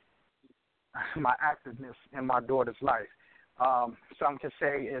activeness in my daughter's life. Some can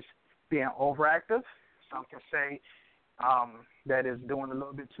say it's being overactive. Some can say that it's doing a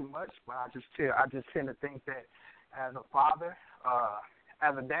little bit too much. But I just tend to think that as a father,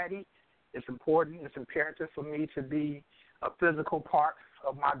 as a daddy, it's important. It's imperative for me to be a physical part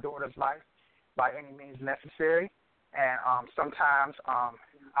of my daughter's life by any means necessary. And sometimes I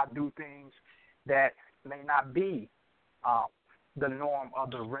do things that may not be the norm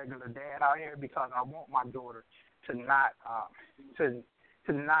of the regular dad out here because I want my daughter to not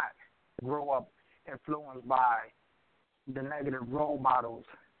grow up influenced by the negative role models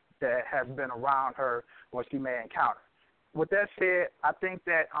that have been around her or she may encounter. With that said, I think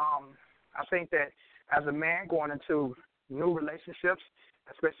that as a man going into new relationships,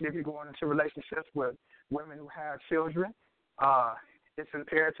 especially if you're going into relationships with women who have children, it's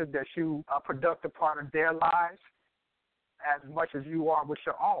imperative that you are a productive part of their lives as much as you are with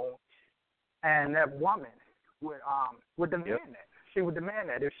your own. And that woman would demand that. She would demand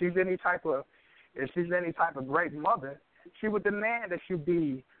that. If she's any type of great mother, she would demand that you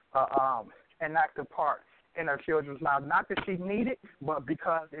be an active part in her children's lives. Not that she need it, but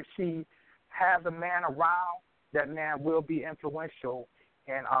because if she has a man around, that man will be influential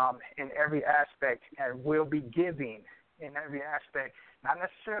in every aspect and will be giving in every aspect, not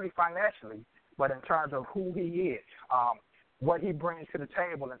necessarily financially, but in terms of who he is, what he brings to the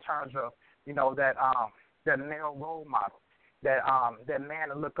table in terms of, that male role model, that man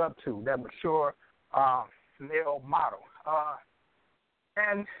to look up to, that mature male model.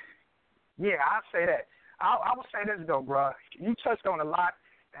 And, yeah, I say that. I would say this though, bro. You touched on a lot,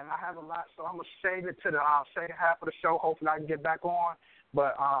 and I have a lot, so I'm gonna save it to the second half of the show. Hopefully, I can get back on.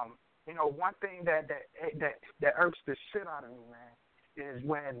 But you know, one thing that irks the shit out of me, man, is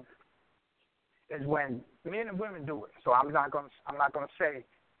when men and women do it. So I'm not gonna say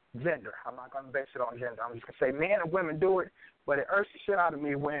gender. I'm not gonna base it on gender. I'm just gonna say men and women do it. But it irks the shit out of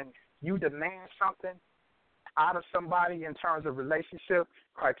me when you demand something out of somebody in terms of relationship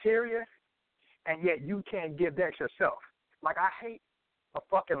criteria, and yet you can't give that yourself. Like, I hate a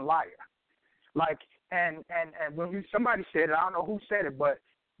fucking liar. Like, and when somebody said it, I don't know who said it, but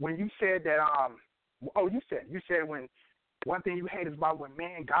when you said that, you said when one thing you hate is about when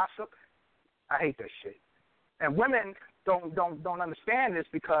men gossip. I hate that shit. And women don't understand this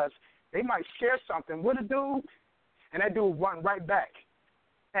because they might share something with a dude, and that dude run right back.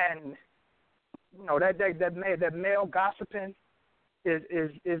 And you know that male gossiping is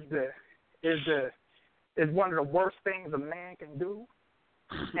one of the worst things a man can do.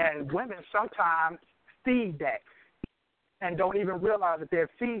 And women sometimes feed that and don't even realize that they're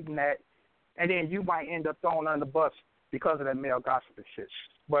feeding that, and then you might end up thrown under the bus because of that male gossiping shit.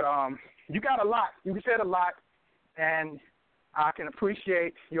 But you got a lot. You said a lot, and I can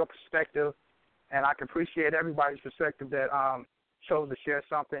appreciate your perspective, and I can appreciate everybody's perspective that chose to share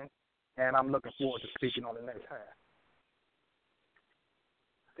something, and I'm looking forward to speaking on the next half.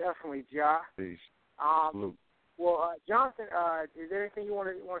 Definitely, Ja. Peace. Well, Jonathan, is there anything you want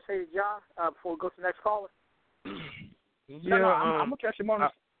to say to Ja before we go to the next caller? Yeah, I'm gonna catch him on.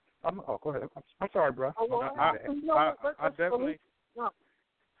 Go ahead. I'm sorry, bro. I definitely.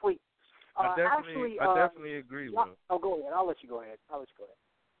 Sweet. I definitely agree with him. Oh, go ahead. I'll let you go ahead. I'll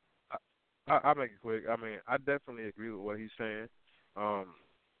make it quick. I mean, I definitely agree with what he's saying.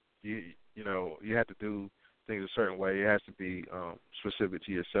 You know, you have to do things a certain way. It has to be specific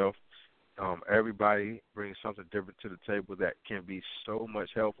to yourself. Everybody brings something different to the table that can be so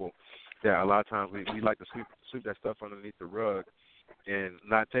much helpful that a lot of times we like to sweep that stuff underneath the rug and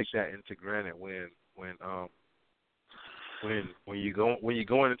not take that into granted when you're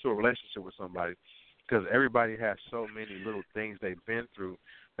going into a relationship with somebody, because everybody has so many little things they've been through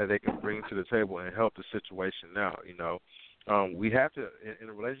that they can bring to the table and help the situation out. You know, we have to in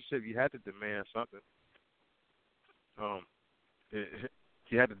a relationship. You have to demand something.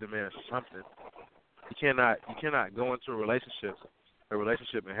 You have to demand something. You cannot go into a relationship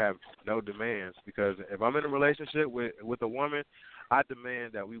and have no demands, because if I'm in a relationship with a woman, I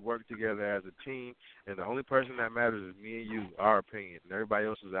demand that we work together as a team, and the only person that matters is me and you, our opinion, and everybody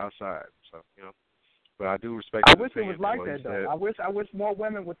else is outside. So, you know, but I do respect. I wish it was like that though. I wish more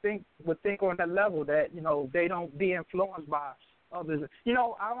women would think on that level, that, you know, they don't be influenced by others. You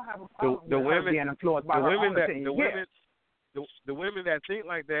know, I don't have a problem with her being influenced by her own opinion. The women that think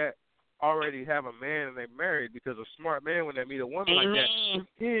like that already have a man and they married, because a smart man, when they meet a woman like that,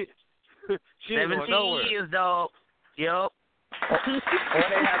 she ain't going nowhere. 17 years, dog. Yep. or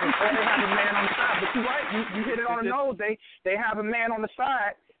they have a man on the side. But you're right, you hit it on the nose. They have a man on the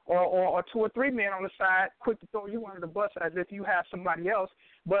side, or two or three men on the side, quick to throw you under the bus as if you have somebody else.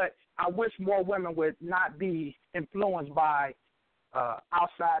 But I wish more women would not be influenced by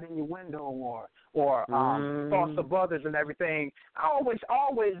outside innuendo or thoughts of others and everything. I always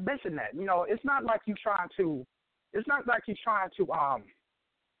mention that. You know, it's not like you're trying to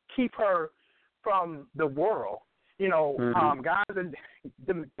keep her from the world. You know, guys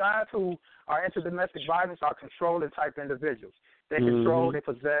who are into domestic violence are controlling type individuals. They control, they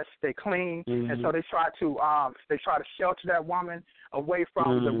possess, they clean, and so they try to shelter that woman away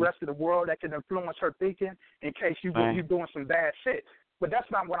from the rest of the world that can influence her thinking in case you're doing some bad shit. But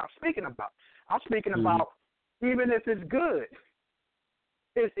that's not what I'm speaking about. I'm speaking about, even if it's good,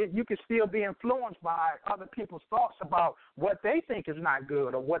 you can still be influenced by other people's thoughts about what they think is not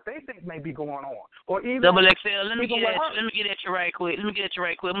good or what they think may be going on. Or even Double XL, let me get at you right quick. I'm going to tell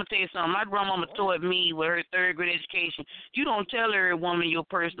you something. My grandmama taught me with her third grade education, you don't tell every woman your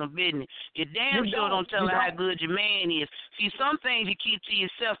personal business. You damn sure don't tell her how good your man is. See, some things you keep to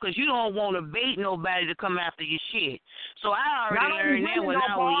yourself because you don't want to bait nobody to come after your shit. So I already learned that when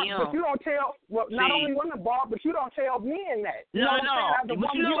I was young. But you don't tell, not only women, Bob, but you don't tell men that. No.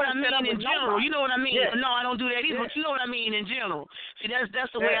 But you know what I mean in general. You know what I mean? Yeah. No, I don't do that either, but you know what I mean in general. See,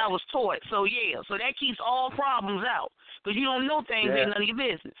 that's the way I was taught. So, yeah. So that keeps all problems out. Because you don't know things ain't none of your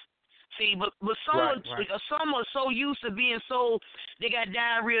business. See, but some are so used to being so, they got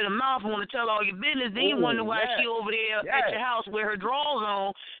diarrhea in the mouth and want to tell all your business. Then you wonder why she over there at your house with her drawers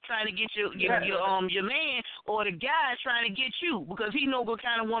on trying to get your man, or the guy trying to get you because he know what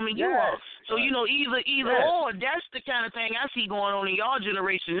kind of woman you are. So, you know, either or, that's the kind of thing I see going on in y'all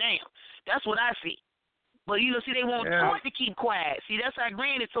generation now. That's what I see. But, see, they want Toy to keep quiet. See, that's how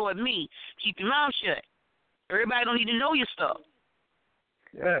Granny told me. Keep your mouth shut. Everybody don't need to know your stuff.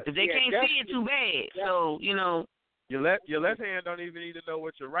 Yeah. If they can't see it, too bad. Yeah. So, Your left hand don't even need to know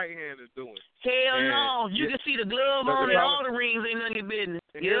what your right hand is doing. Hell no. You can see the glove on and all the rings ain't none of your business.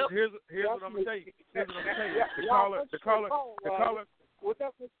 Here's what I'm going to tell you. The caller.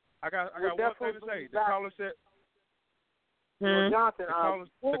 I got one thing to say. The caller said. Johnson,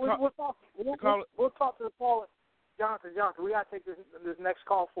 we'll talk to the caller. Johnson, we got to take this next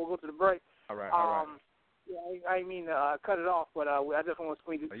call before we go to the break. All right. Yeah, I didn't mean to cut it off, but I just want to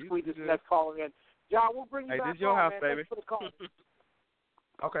squeeze this next call in. John, we'll bring you back. This is your house, man. baby. Thanks for the call.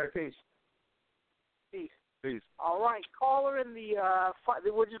 Okay, peace. All right, caller in the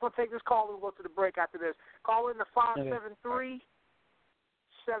we're just gonna take this call and we'll go to the break after this. Caller in the 573-721.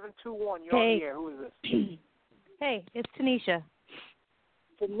 You're on the air. Who is this? Hey, it's Tanisha.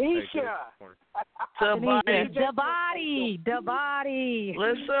 Tanisha. The body.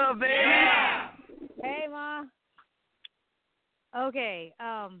 What's up, baby? Yeah. Hey, Ma. Okay.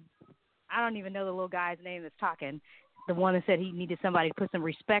 I don't even know the little guy's name that's talking. The one that said he needed somebody to put some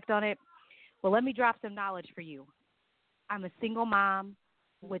respect on it. Well, let me drop some knowledge for you. I'm a single mom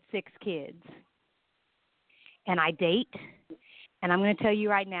with 6 kids. And I date. And I'm going to tell you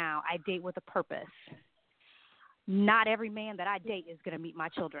right now, I date with a purpose. Not every man that I date is going to meet my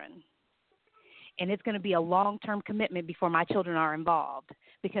children. And it's going to be a long-term commitment before my children are involved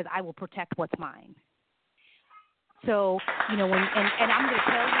because I will protect what's mine. So, and I'm going to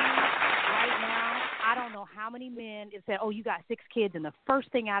tell you right now, I don't know how many men have said, oh, you got 6 kids, and the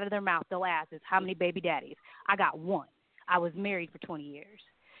first thing out of their mouth they'll ask is, how many baby daddies? I got 1. I was married for 20 years.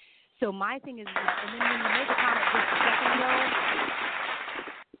 So my thing is, and then when you made the comment just a second ago,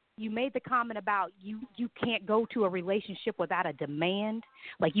 you made the comment about you can't go to a relationship without a demand,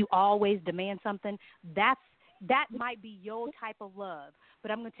 like you always demand something. That might be your type of love. But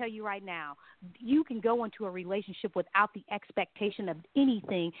I'm going to tell you right now, you can go into a relationship without the expectation of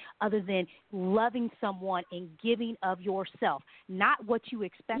anything other than loving someone and giving of yourself. Not what you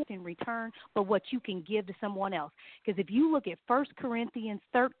expect in return, but what you can give to someone else. Because if you look at 1 Corinthians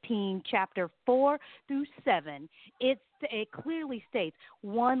 13, chapter 4 through 7, it clearly states,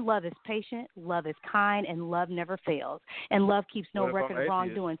 1, love is patient, love is kind, and love never fails. And love keeps no record of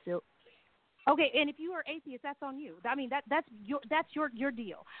wrongdoing. So, okay, and if you are atheist, that's on you. I mean, that's your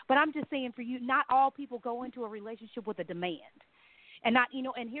deal. But I'm just saying for you, not all people go into a relationship with a demand. And not,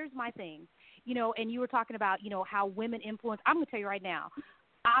 and here's my thing, and you were talking about, how women influence. I'm going to tell you right now,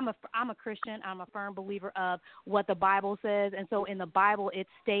 I'm a Christian. I'm a firm believer of what the Bible says. And so in the Bible, it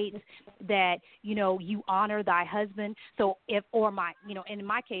states that, you honor thy husband. So in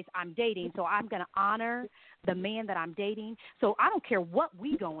my case, I'm dating. So I'm going to honor the man that I'm dating. So I don't care what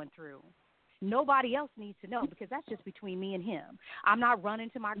we going through. Nobody else needs to know because that's just between me and him. I'm not running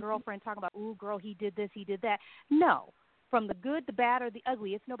to my girlfriend talking about, ooh, girl, he did this, he did that. No. From the good, the bad, or the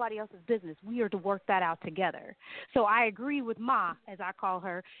ugly, it's nobody else's business. We are to work that out together. So I agree with Ma, as I call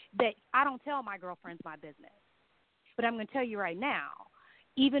her, that I don't tell my girlfriends my business. But I'm going to tell you right now,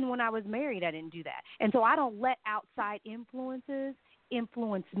 even when I was married, I didn't do that. And so I don't let outside influences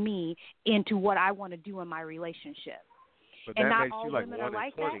influence me into what I want to do in my relationship. But and that not makes all you like women 1 are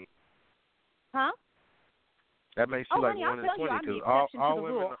like in 20. that. Huh? That makes you like honey, 1 in 20 because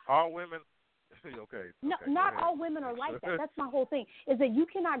all women. Okay. No, not all women are like that. That's my whole thing. Is that you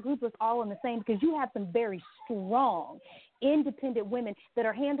cannot group us all in the same because you have some very strong, independent women that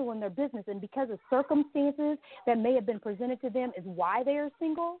are handling their business, and because of circumstances that may have been presented to them is why they are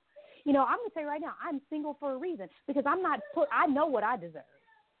single. I'm going to tell you right now, I'm single for a reason because I know what I deserve.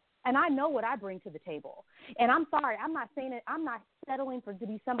 And I know what I bring to the table. And I'm sorry, I'm not saying it. I'm not settling to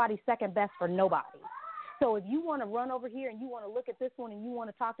be somebody's second best for nobody. So if you want to run over here and you want to look at this one and you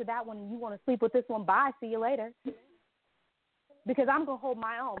want to talk to that one and you want to sleep with this one, bye, see you later. Because I'm going to hold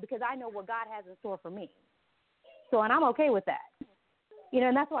my own because I know what God has in store for me. So, and I'm okay with that.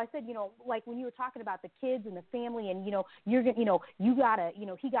 And that's why I said, like when you were talking about the kids and the family and, you're going to, you got to,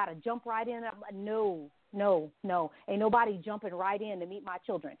 he got to jump right in. I'm like, no. Ain't nobody jumping right in to meet my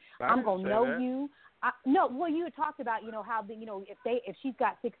children. I'm going to know you. You had talked about, how, if she's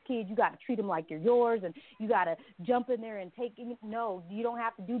got 6 kids, you got to treat them like you're yours and you got to jump in there and take, no, you don't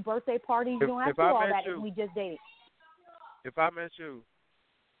have to do birthday parties. You don't have to do all that if we just dated. If I met you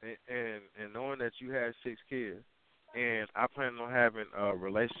and knowing that you had 6 kids, and I plan on having a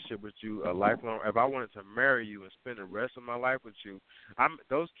relationship with you, a lifelong. If I wanted to marry you and spend the rest of my life with you,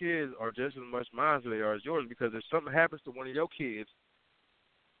 those kids are just as much mine as they are as yours. Because if something happens to one of your kids,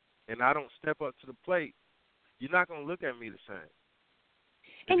 and I don't step up to the plate, you're not going to look at me the same.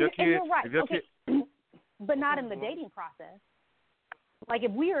 And you're right. but not in the dating process. Like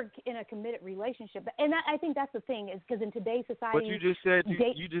if we are in a committed relationship, and I think that's the thing is because in today's society. But you just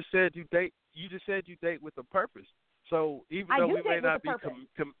said you date with a purpose. So even though we may not be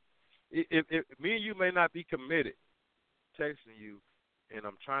if me and you may not be committed, texting you, and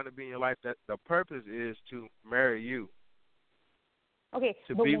I'm trying to be in your life, that the purpose is to marry you. Okay,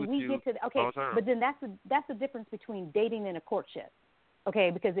 to but be when with we you get to but then that's the difference between dating and a courtship.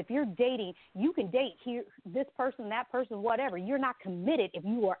 Okay, because if you're dating, you can date here, this person, that person, whatever. You're not committed if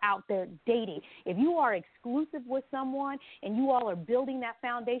you are out there dating. If you are exclusive with someone and you all are building that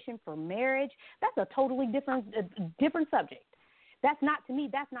foundation for marriage, that's a totally different subject. That's not, to me,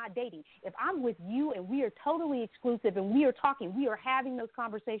 that's not dating. If I'm with you and we are totally exclusive and we are talking, we are having those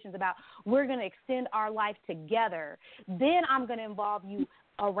conversations about we're going to extend our life together, then I'm going to involve you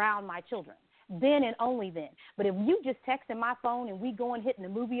around my children. Then and only then. But if you just texting my phone and we going hitting the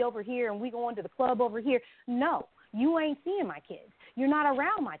movie over here and we going to the club over here, no, you ain't seeing my kids. You're not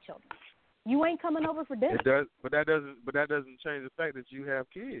around my children. You ain't coming over for dinner. It does, but that doesn't change the fact that you have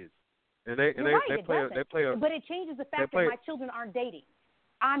kids. And they play a. But it changes the fact that my children aren't dating.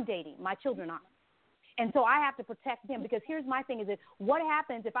 I'm dating. My children aren't. And so I have to protect them because here's my thing is that what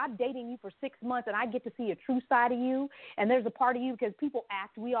happens if I'm dating you for 6 months and I get to see a true side of you and there's a part of you because people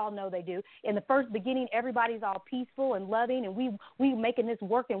act, we all know they do. In the first beginning, everybody's all peaceful and loving and we making this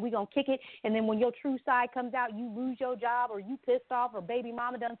work and we going to kick it. And then when your true side comes out, you lose your job or you pissed off or baby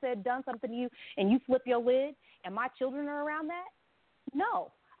mama done something to you and you flip your lid and my children are around that?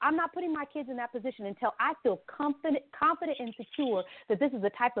 No. I'm not putting my kids in that position until I feel confident and secure that this is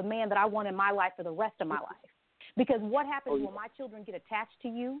the type of man that I want in my life for the rest of my life. Because what happens when my children get attached to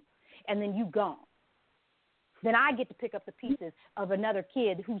you and then you gone? Then I get to pick up the pieces of another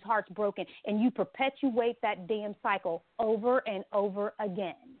kid whose heart's broken, and you perpetuate that damn cycle over and over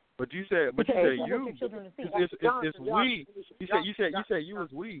again. But you said you. It's we. You said you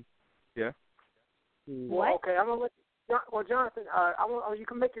was we. Yeah. Well, okay, I'm gonna let. Well, Jonathan, you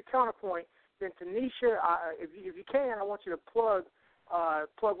can make your counterpoint. Then Tanisha, if you can, I want you to plug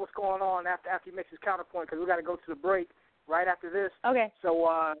what's going on after he makes his counterpoint because we got to go to the break right after this. Okay.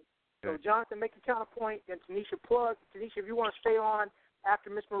 So Jonathan, make your counterpoint. Then Tanisha, plug. Tanisha, if you want to stay on after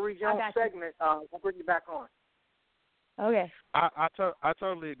Miss Marie Jones' segment, we'll bring you back on. Okay. I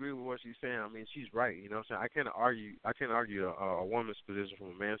totally agree with what she's saying. I mean, she's right. You know what I'm saying? I can't argue a woman's position from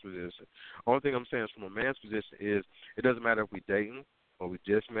a man's position. Only thing I'm saying is from a man's position is it doesn't matter if we dating or we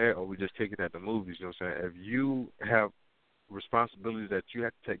just married or we just kicking at the movies. You know what I'm saying? If you have responsibilities that you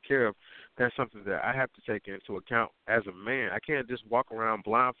have to take care of, that's something that I have to take into account as a man. I can't just walk around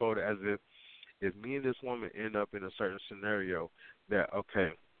blindfolded as if me and this woman end up in a certain scenario that, okay,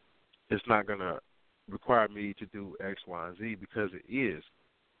 it's not going to require me to do X, Y, and Z because it is.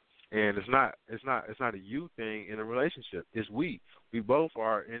 And it's not a you thing in a relationship. It's we. We both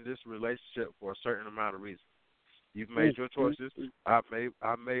are in this relationship for a certain amount of reasons. You've made your choices. I've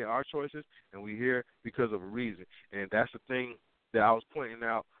made our choices, and we're here because of a reason. And that's the thing that I was pointing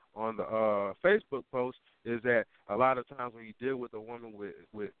out on the Facebook post is that a lot of times when you deal with a woman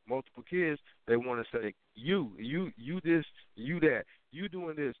with multiple kids, they want to say you this, you that, you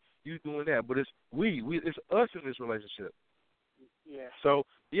doing this, you doing that, but it's we it's us in this relationship. Yeah. So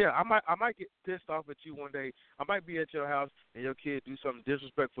yeah, I might get pissed off at you one day. I might be at your house and your kid do something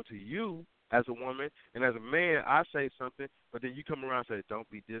disrespectful to you as a woman, and as a man, I say something, but then you come around and say,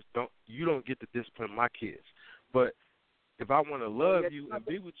 you don't get to discipline my kids. But if I want to love you and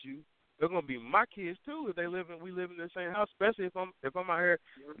be with you, they're gonna be my kids too if we live in the same house, especially if I'm out here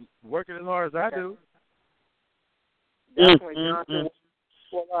working as hard as I do. Definitely, Jonathan.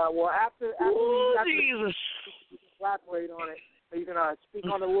 Well, after we elaborate on it, so you can speak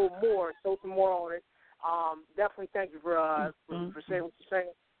on it a little more, throw some more on it. Definitely, thank you for saying what you're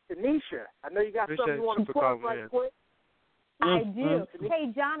saying. Tanisha, I know you got something you want to plug right quick. I do.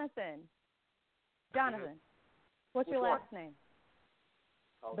 Hey, Jonathan, what's your last name?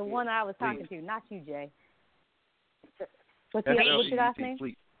 The one I was talking to, not you, Jay. What's your last name?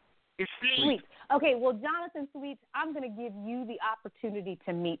 It's Sweet. Okay, well, Jonathan Sweets, I'm going to give you the opportunity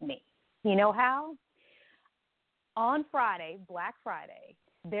to meet me. You know how? On Friday, Black Friday,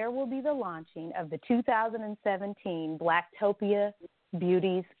 there will be the launching of the 2017 Blacktopia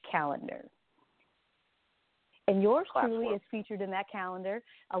Beauties calendar. And yours truly is featured in that calendar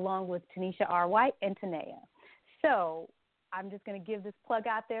along with Tanisha R. White and Tanea. So I'm just going to give this plug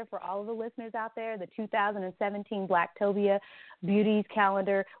out there for all of the listeners out there. The 2017 Blacktopia Beauties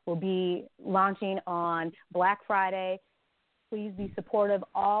calendar will be launching on Black Friday. Please be supportive.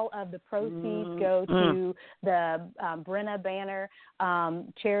 All of the proceeds go to the Brenna Banner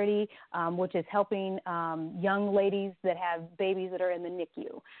charity, which is helping young ladies that have babies that are in the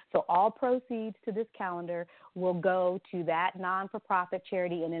NICU. So all proceeds to this calendar will go to that non-for-profit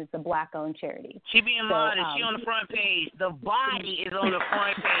charity, and it's a Black-owned charity. She being modest. She on the front page. The body is on the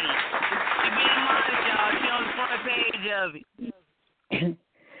front page. She being modest, y'all. She on the front page of it.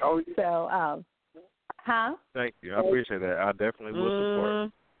 So, Thank you. I appreciate that. I definitely will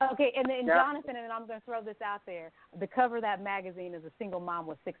support. Okay, and then Jonathan, and I'm going to throw this out there. The cover of that magazine is a single mom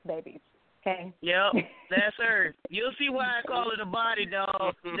with 6 babies. Okay. Yep, that's her. You'll see why I call it a body,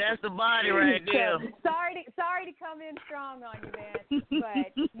 dog. That's the body right there. So, sorry to come in strong on you, man.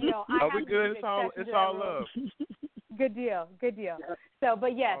 But I have we good. It's all love. Good deal. So,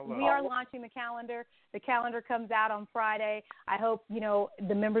 but yes, we are launching the calendar. The calendar comes out on Friday. I hope,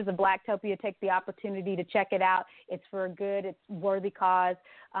 the members of Blacktopia take the opportunity to check it out. It's for a good, it's worthy cause.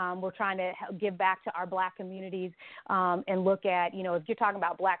 We're trying to give back to our Black communities and look at, if you're talking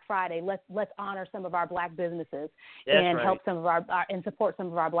about Black Friday, let's honor some of our Black businesses and help some of our and support some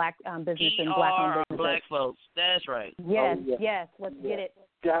of our Black businesses and Black-owned businesses. Black folks. That's right. Yes, let's get it.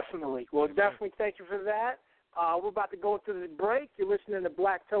 Definitely. Well, definitely thank you for that. We're about to go into the break. You're listening to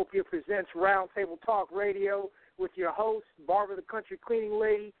Blacktopia Presents Roundtable Talk Radio with your host, Barbara the Country Cleaning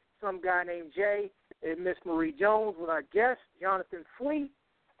Lady, some guy named Jay, and Miss Marie Jones with our guest, Jonathan Fleet.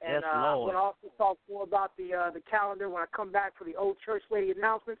 And I'm going to also talk more about the calendar when I come back for the Old Church Lady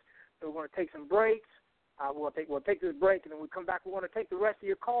announcements. So we're going to take some breaks. We'll take this break, and then we come back. We want to take the rest of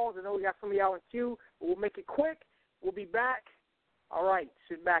your calls. I know we got some of y'all in queue, but we'll make it quick. We'll be back. All right,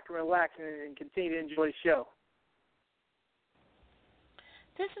 sit back and relax and continue to enjoy the show.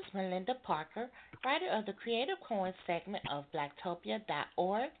 This is Melinda Parker, writer of the Creative Coins segment of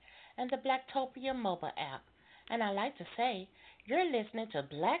Blacktopia.org and the Blacktopia mobile app. And I'd like to say, you're listening to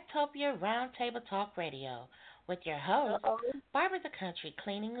Blacktopia Roundtable Talk Radio with your host, Barbara the Country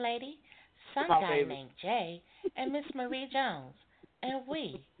Cleaning Lady, some guy named Jay, and Miss Marie Jones. And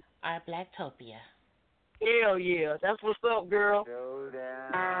we are Blacktopia. Hell yeah. That's what's up, girl. Go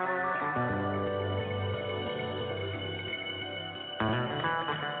down.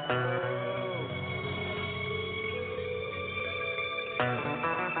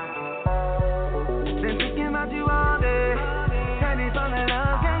 Been thinking about you all day. Can't be all the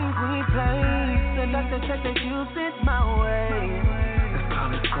love games we play. Select the check that you sent my way. Let's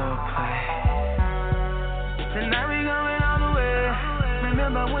call it foreplay. Tonight we going all the way.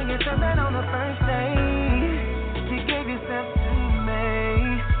 Remember when you said that on the first day? You gave yourself to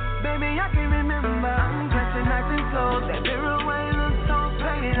me. Baby, I can remember. I'm dressing nice and slow. That mirror way looks so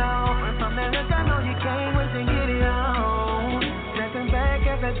paid off. And from that look, I know you can't wait to get it on. Dancing back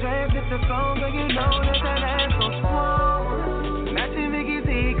as I dress, hit the phone, girl, you know that ass so swole. Matching Vicky's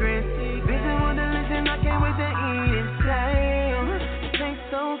secret. Vision with delicious, I can't wait to eat it. Damn, tastes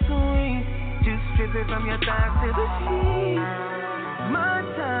so sweet. Just strip it from your thighs to the sheet. My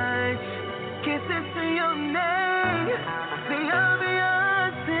touch, kisses to your neck. The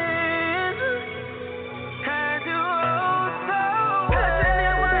ambiance had you all so touching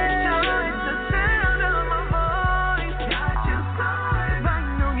your white choice. The sound of my voice got you started.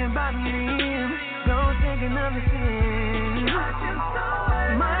 Biting on your body, don't take another sip. Got you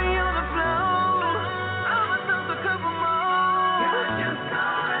started. Money on the floor, I'ma toast a couple more. Got you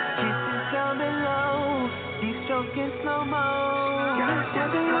started. Kisses down below, deep stroking slow mo.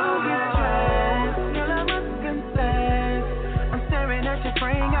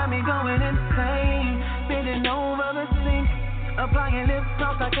 Got me going insane, bending over the sink, applying lip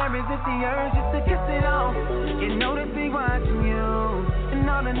gloss. I can't resist the urge just to kiss it off. You notice me watching you, and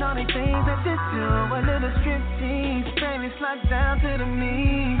all the naughty things that you do. A little striptease, baby, slide down to the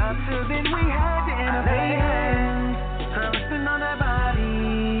knee. Until then we had to intervene. Caressing on that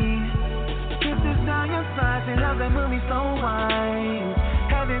body, kisses down your thighs, and love that movie so wide.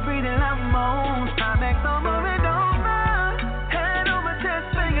 Heavy breathing, loud moans, climax over and over.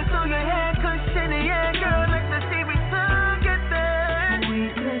 So your head cushion, yeah, girl, let the see we took it there. We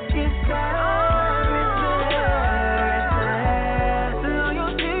could get that everything.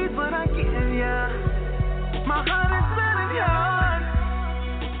 Loyalty's what I give ya. My heart is better yours.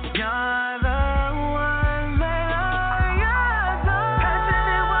 You're the one that I adore.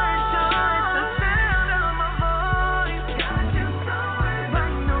 Passionate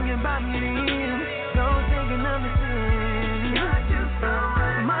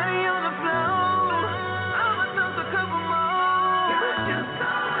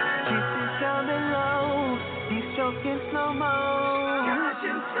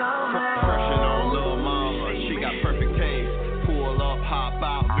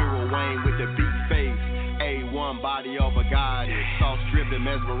and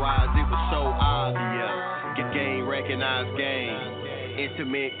mesmerized, it was so obvious. Game recognized game.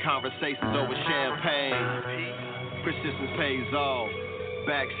 Intimate conversations over champagne. Persistence pays off.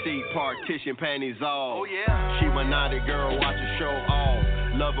 Backseat partition panties off. Oh yeah. She my naughty girl, watch the show off.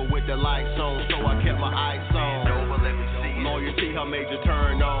 Love her with the lights on, so I kept my eyes on. Loyalty, her major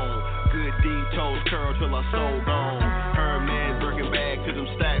turn on. Good deed, toes curl till her soul gone. Her man working back till them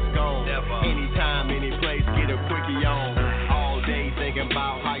stacks gone. Never. Anytime, any place, get a quickie on. All day thinking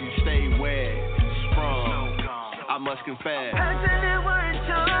about how you stay wet. Sprung, I must confess. I said it was a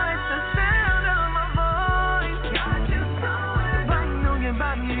choice, the sound of my voice. Got you going, but you don't get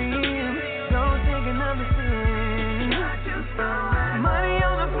by me. Don't take another sin. Got you going. Money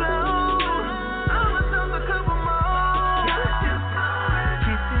on the floor. I'ma throw a couple more. Got you going.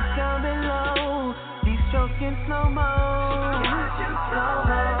 Kisses down and low. These strokes in slow mo. Got you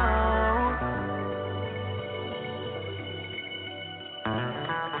going.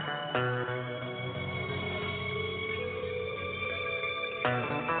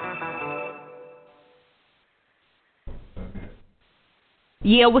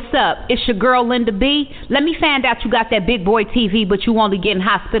 Yeah, what's up? It's your girl Linda B. Let me find out you got that big boy TV, but you only getting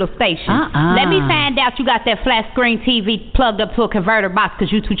hospital stations. Let me find out you got that flat screen TV plugged up to a converter box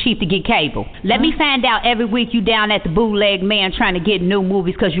because you too cheap to get cable. Let me find out every week you down at the bootleg man trying to get new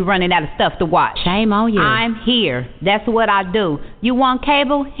movies because you running out of stuff to watch. Shame on you. I'm here. That's what I do. You want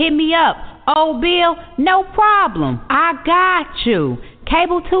cable? Hit me up. Old Bill? No problem. I got you.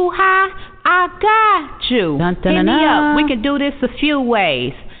 Cable too high? I got you. Dun, dun, Hit me dun, up. We can do this a few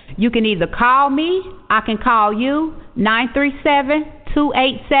ways. You can either call me. I can call you.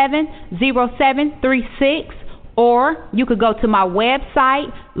 937-287-0736. Or you could go to my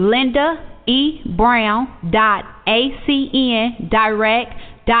website,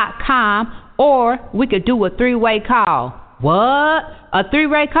 lindaebrown.acndirect.com. Or we could do a 3-way call. What? A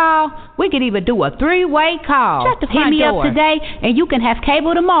 3-way call? We could even do a 3-way call. Shut the front Hit me door. up today and you can have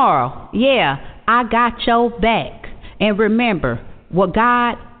cable tomorrow. Yeah, I got your back. And remember, with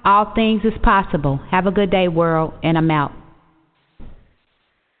God, all things is possible. Have a good day, world, and I'm out.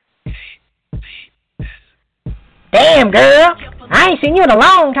 Damn, girl. I ain't seen you in a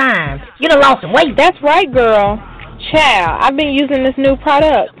long time. You done lost some weight. That's right, girl. Child, I've been using this new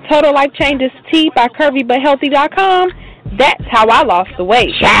product, Total Life Changes Tea by CurvyButHealthy.com. That's how I lost the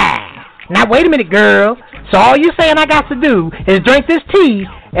weight. Child. Now, wait a minute, girl. So all you saying I got to do is drink this tea,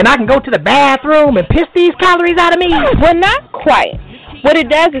 and I can go to the bathroom and piss these calories out of me? Well, not quite. What it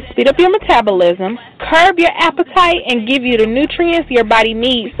does is speed up your metabolism, curb your appetite, and give you the nutrients your body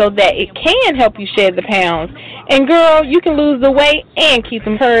needs so that it can help you shed the pounds. And, girl, you can lose the weight and keep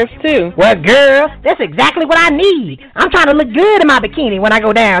some curves, too. Well, girl, that's exactly what I need. I'm trying to look good in my bikini when I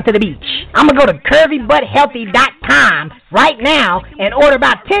go down to the beach. I'm going to go to CurvyButHealthy.com right now and order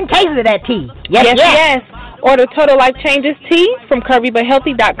about 10 cases of that tea. Yes. Order Total Life Changes Tea from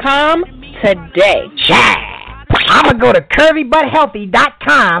CurvyButHealthy.com today. Child. I'm going to go to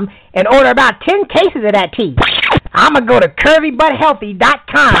CurvyButHealthy.com and order about 10 cases of that tea. I'm going to go to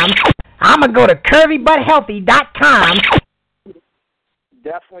CurvyButHealthy.com. I'm going to go to CurvyButHealthy.com.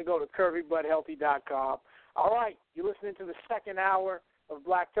 Definitely go to CurvyButHealthy.com. All right, you're listening to the second hour of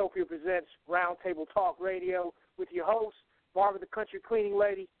Blacktopia Presents Roundtable Talk Radio with your host, Barbara the Country Cleaning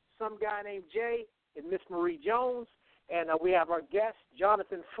Lady, some guy named Jay, and Miss Marie Jones. And we have our guest,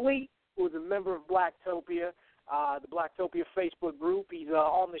 Jonathan Fleet, who is a member of Blacktopia. The Blacktopia Facebook group. He's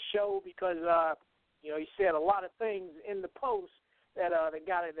on the show because he said a lot of things in the post that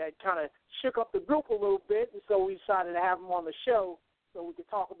kind of shook up the group a little bit, and so we decided to have him on the show so we could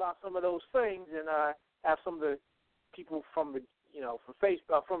talk about some of those things and have some of the people from the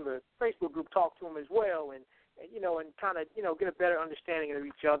from the Facebook group talk to him as well, and kind of get a better understanding of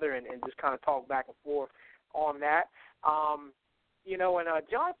each other and just kind of talk back and forth on that. And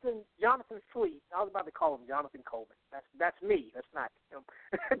Jonathan Fleet, I was about to call him Jonathan Coleman. That's me. That's not him.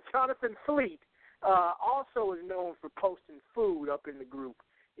 Jonathan Fleet also is known for posting food up in the group,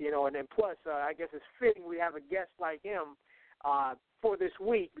 and then plus, I guess it's fitting we have a guest like him for this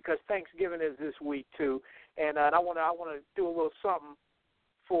week because Thanksgiving is this week too, and I want to do a little something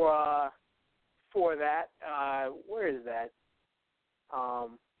for that. Where is that?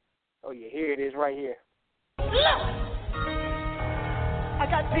 Here it is, right here. I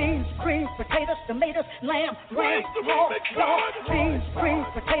got beans, greens, potatoes, tomatoes, lamb, ram, raw, dog, beans, greens,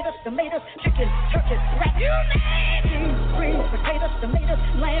 potatoes, tomatoes, chicken, turkey, rat. You name beans, greens, potatoes, tomatoes,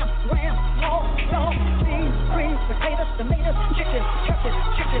 lamb, ram, raw, dog, beans, greens, potatoes, tomatoes, chicken, turkey,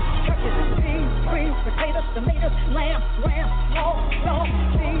 beans, greens, potatoes, tomatoes, lamb, ram, raw, dog,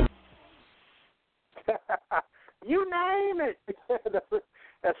 beans. You name it.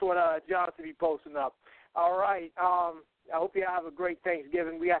 That's what Jonathan be posting up. All right. I hope you have a great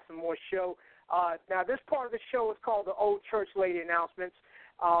Thanksgiving. We got some more show. Now, this part of the show is called the Old Church Lady Announcements,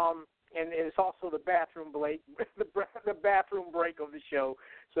 and it's also the bathroom break, the bathroom break of the show.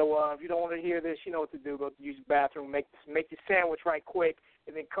 So if you don't want to hear this, you know what to do. Go use the bathroom, make your sandwich right quick,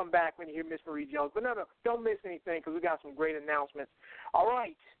 and then come back when you hear Miss Marie Jones. But no, don't miss anything because we got some great announcements. All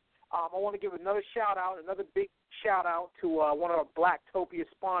right. I want to give another big shout-out to one of our Blacktopia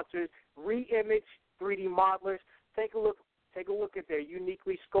sponsors, Reimage 3D Modelers. Take a look at their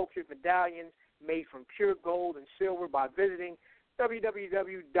uniquely sculptured medallions made from pure gold and silver by visiting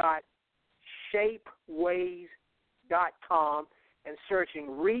www.shapeways.com and searching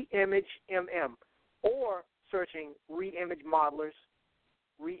Reimage MM or searching Reimage Modelers,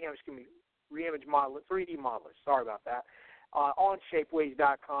 Reimage Modelers, 3D Modelers. Sorry about that. On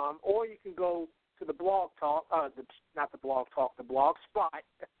shapeways.com, or you can go to the blog talk, the blog spot.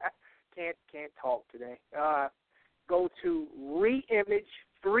 can't talk today. Go to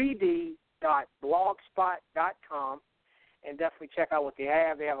reimage3d.blogspot.com and definitely check out what they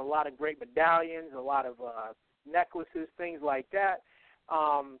have. They have a lot of great medallions, a lot of necklaces, things like that.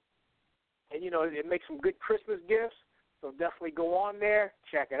 And, it makes some good Christmas gifts, so definitely go on there,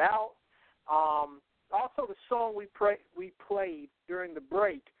 check it out. Also, the song we played during the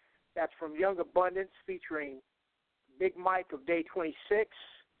break, that's from Young Abundance featuring Big Mike of Day 26,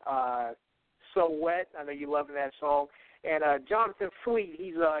 So Wet. I know you're loving that song. And Jonathan Fleet,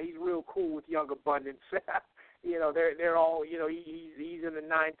 he's real cool with Young Abundance. They're all, he's in the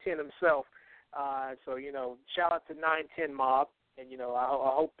 910 himself. So, shout out to 910 Mob. And, I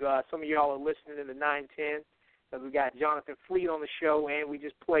hope some of y'all are listening in the 910 because we got Jonathan Fleet on the show, and we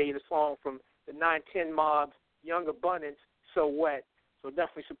just played a song from the 910 Mob's Young Abundance, So Wet. So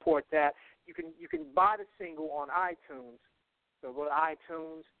definitely support that. You can buy the single on iTunes. So go to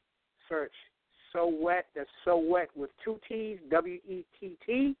iTunes, search So Wet. That's So Wet with 2 T's,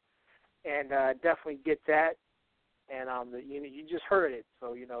 WETT, and definitely get that. And you just heard it,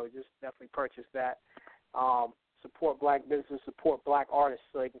 so just definitely purchase that. Support black business, support black artists,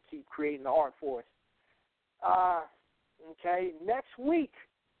 so they can keep creating the art for us. Okay, next week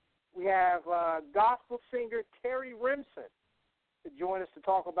we have gospel singer Terry Remsen to join us to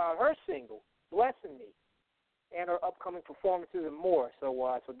talk about her single, Blessing Me, and her upcoming performances and more.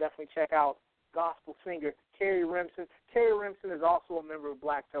 So definitely check out gospel singer Terry Remsen. Terry Remsen is also a member of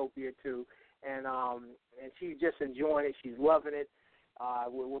Blacktopia, too, and she's just enjoying it. She's loving it.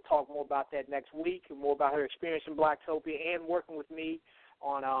 We'll talk more about that next week, and more about her experience in Blacktopia and working with me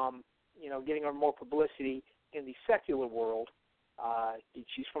on, getting her more publicity in the secular world.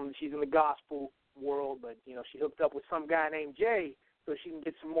 She's in the gospel world, but she hooked up with some guy named Jay, so she can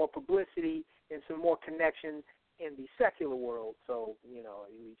get some more publicity and some more connection in the secular world. So we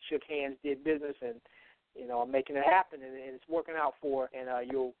shook hands, did business, and I'm making it happen, and it's working out for her. And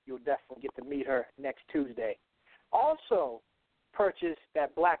you'll definitely get to meet her next Tuesday. Also, purchase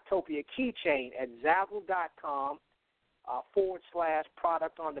that Blacktopia keychain at Zazzle.com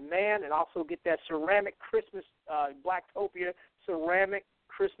 /product on demand, and also get that ceramic Christmas Blacktopia ceramic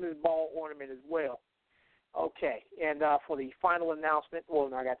Christmas ball ornament as well. Okay, and for the final announcement,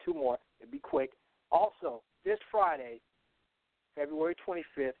 I got 2 more. It'll be quick. Also, this Friday, February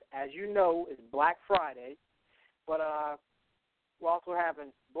 25th, as you know, is Black Friday, but we're also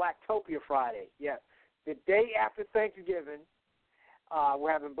having Blacktopia Friday. Yeah, the day after Thanksgiving,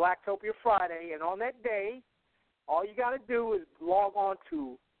 we're having Blacktopia Friday, and on that day, all you got to do is log on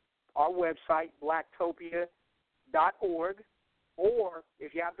to our website, blacktopia.org, or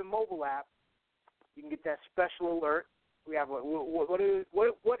if you have the mobile app, you can get that special alert. We have what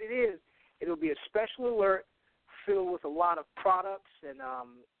it is. It'll be a special alert filled with a lot of products and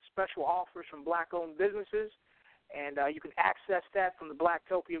special offers from black-owned businesses, and you can access that from the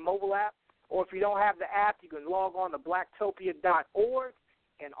Blacktopia mobile app. Or if you don't have the app, you can log on to blacktopia.org,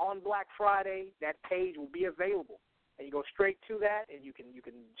 and on Black Friday, that page will be available. And you go straight to that, and you can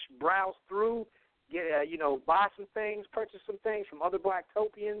browse through, get buy some things, purchase some things from other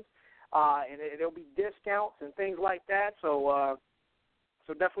Blacktopians, and there'll be discounts and things like that. So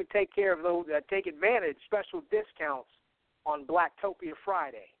definitely take care of those. Take advantage special discounts on Blacktopia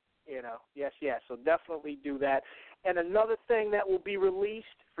Friday. Yes. So definitely do that. And another thing that will be released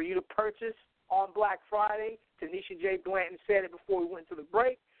for you to purchase on Black Friday, Tanisha J. Blanton said it before we went to the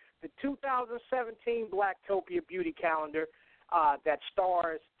break, the 2017 Blacktopia Beauty Calendar that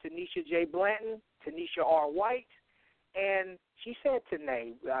stars Tanisha J. Blanton, Tanisha R. White, and she said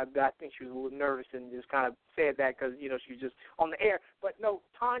today, I think she was a little nervous and just kind of said that because, she was just on the air. But no,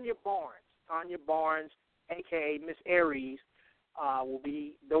 Tanya Barnes, a.k.a. Miss Aries,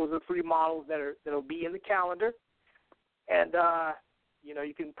 those are 3 models that'll be in the calendar, and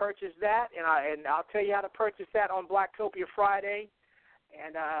you can purchase that, and I'll tell you how to purchase that on Blacktopia Friday,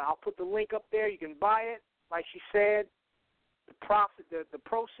 and I'll put the link up there. You can buy it. Like she said, the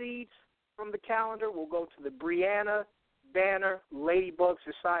proceeds from the calendar will go to the Brianna Banner Ladybug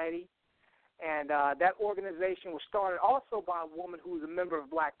Society, and that organization was started also by a woman who's a member of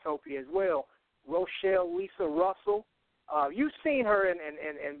Blacktopia as well, Rochelle Lisa Russell. You've seen her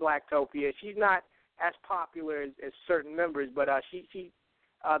in Blacktopia. She's not as popular as certain members, but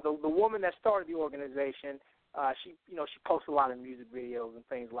the woman that started the organization, she posts a lot of music videos and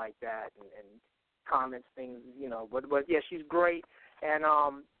things like that, and comments things, but yeah, she's great, and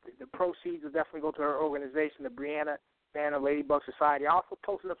the proceeds will definitely go to her organization, the Brianna Banner Ladybug Society. I also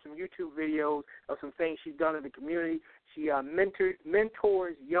posted up some YouTube videos of some things she's done in the community. She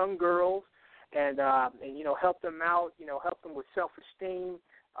mentors young girls and help them out, help them with self-esteem,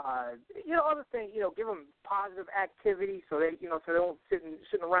 other things, give them positive activity so they don't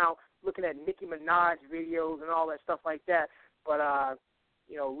sitting around looking at Nicki Minaj videos and all that stuff like that. But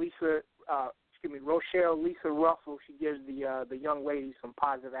Rochelle Lisa Russell, she gives the young ladies some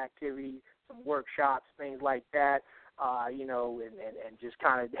positive activities, some workshops, things like that, and just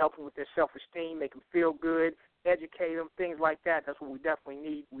kind of help them with their self-esteem, make them feel good, educate them, things like that. That's what we definitely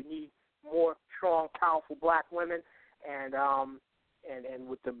need. We need more strong, powerful black women, and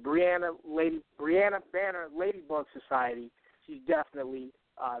with the Brianna Banner Ladybug Society, she's definitely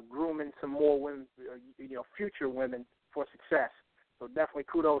grooming some more women, future women for success. So definitely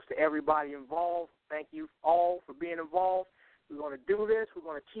kudos to everybody involved. Thank you all for being involved. We're going to do this. We're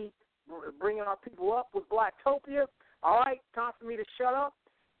going to keep bringing our people up with Blacktopia. All right, time for me to shut up.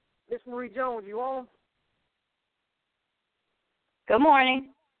 Miss Marie Jones, you on? Good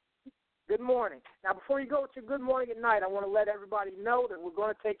morning. Good morning. Now, before you go with your good morning at night, I want to let everybody know that we're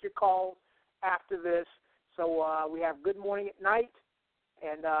going to take your calls after this. So we have good morning at night.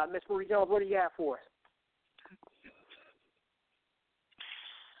 And Miss Marie Jones, what do you have for us?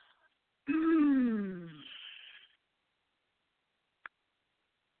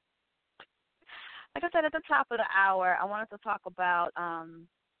 Like I said at the top of the hour, I wanted to talk about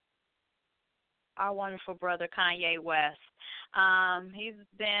our wonderful brother Kanye West. He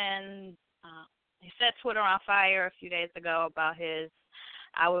set Twitter on fire a few days ago about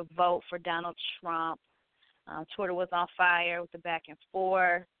I would vote for Donald Trump. Twitter was on fire with the back and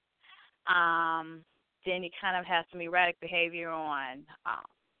forth. Then he kind of had some erratic behavior on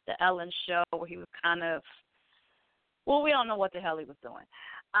the Ellen show where he was we don't know what the hell he was doing.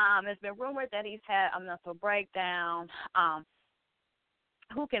 It's been rumored that he's had a mental breakdown.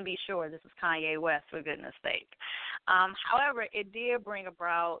 Who can be sure this is Kanye West, for goodness sake? However, it did bring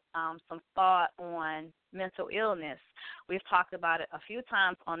about some thought on mental illness. We've talked about it a few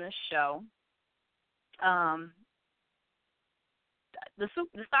times on this show. The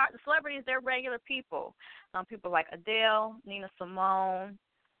celebrities, they're regular people. Some people like Adele, Nina Simone,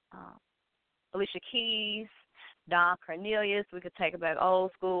 Alicia Keys, Don Cornelius. We could take it back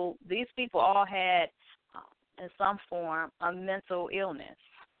old school. These people all had, in some form, a mental illness.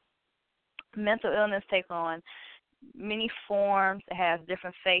 Mental illness takes on many forms. It has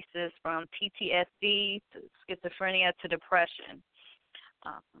different faces, from PTSD to schizophrenia to depression.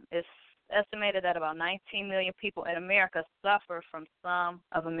 It's estimated that about 19 million people in America suffer from some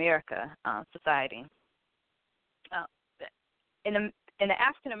of America society. In the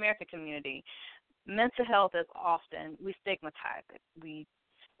African American community, mental health is often, we stigmatize it. We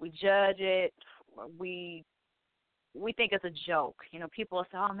judge it. We think it's a joke. People will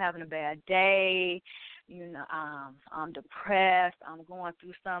say, "Oh, I'm having a bad day. I'm depressed. I'm going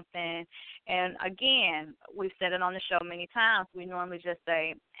through something." And again, we've said it on the show many times. We normally just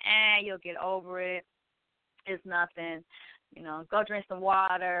say, "You'll get over it. It's nothing. Go drink some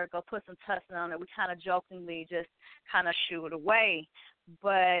water. Go put some tussin on it." We kind of jokingly just kind of shoo it away.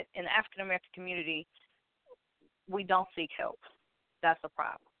 But in the African American community, we don't seek help. That's the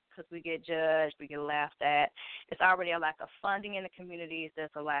problem, because we get judged, we get laughed at. It's already a lack of funding in the communities.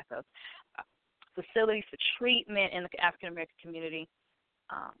 There's a lack of facilities for treatment in the African American community.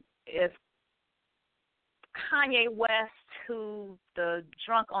 If Kanye West, who the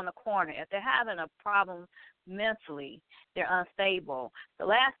drunk on the corner, if they're having a problem mentally, they're unstable, the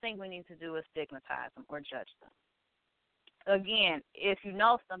last thing we need to do is stigmatize them or judge them. Again, if you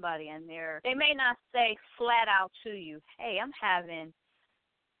know somebody and they may not say flat out to you, "Hey, I'm having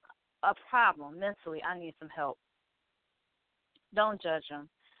a problem mentally, I need some help." Don't judge them.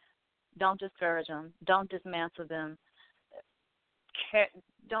 Don't discourage them. Don't dismantle them.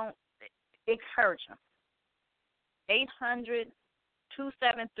 Don't encourage them.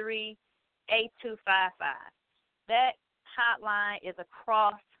 273-8255. That hotline is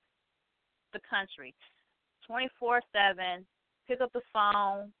across the country, 24/7. Pick up the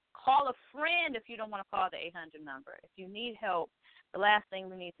phone. Call a friend if you don't want to call the 800 number. If you need help, the last thing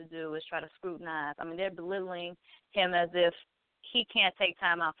we need to do is try to scrutinize. I mean, they're belittling him as if he can't take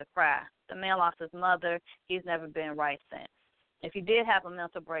time out to cry. The man lost his mother. He's never been right since. If he did have a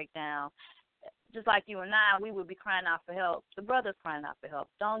mental breakdown, just like you and I, we would be crying out for help. The brother's crying out for help.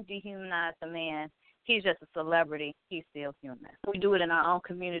 Don't dehumanize the man. He's just a celebrity. He's still human. We do it in our own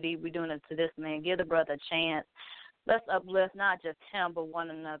community. We're doing it to this man. Give the brother a chance. Let's uplift not just him but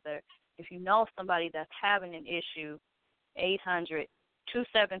one another. If you know somebody that's having an issue,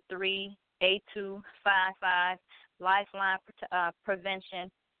 800-273-8255, Lifeline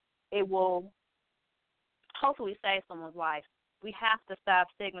Prevention. It will hopefully save someone's life. We have to stop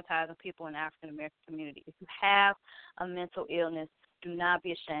stigmatizing people in the African-American community. If you have a mental illness, do not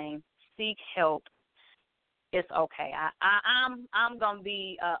be ashamed. Seek help. It's okay. I'm going to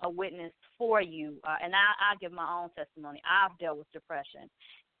be a witness for you, and I'll give my own testimony. I've dealt with depression.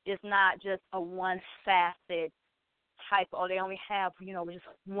 It's not just a one-facet type, or they only have, just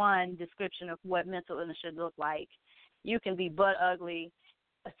one description of what mental illness should look like. You can be butt ugly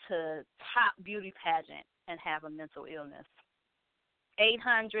to top beauty pageant and have a mental illness.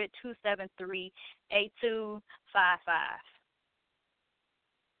 800-273-8255.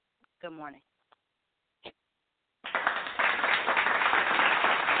 Good morning.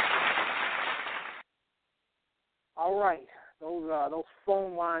 All right, those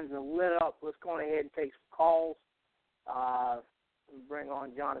phone lines are lit up. Let's go ahead and take some calls. Bring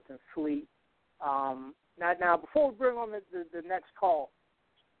on Jonathan Fleet. Now, before we bring on the next call,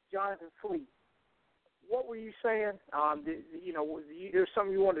 Jonathan Fleet, what were you saying? There's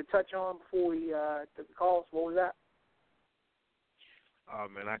something you wanted to touch on before we took the calls. What was that? Oh,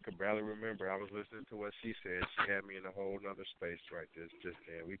 man, I could barely remember. I was listening to what she said. She had me in a whole other space right just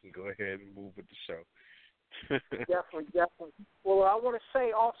then. We can go ahead and move with the show. Definitely. Well, I want to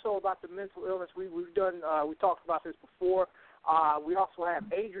say also about the mental illness. We've done. We talked about this before. We also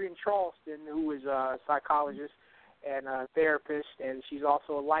have Adrienne Charleston, who is a psychologist and a therapist, and she's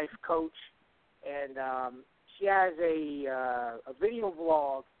also a life coach. And she has a video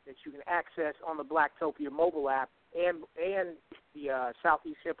vlog that you can access on the Blacktopia mobile app and the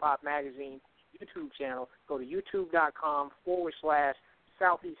Southeast Hip Hop Magazine YouTube channel. Go to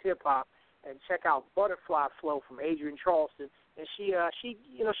youtube.com/Southeast Hip Hop and check out Butterfly Flow from Adrienne Charleston. And she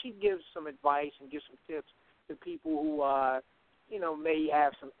gives some advice and gives some tips to people who may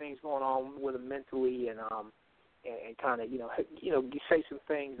have some things going on with them mentally and kind of say some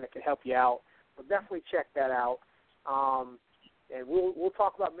things that can help you out. So definitely check that out. And we'll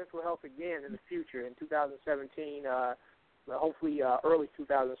talk about mental health again in the future in 2017, hopefully early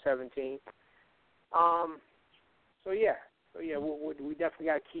 2017. We definitely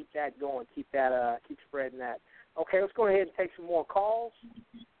got to keep that going, keep spreading that. Okay, let's go ahead and take some more calls.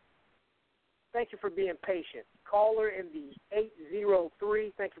 Thank you for being patient. Caller in the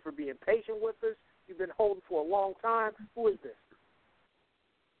 803, thank you for being patient with us. You've been holding for a long time. Who is this?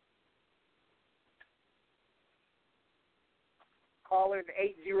 Caller in the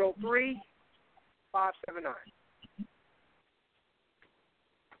 803-579.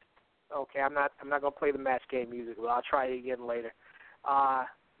 Okay, I'm not gonna play the match game music, but I'll try it again later.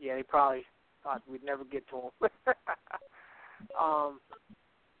 They probably thought we'd never get to them.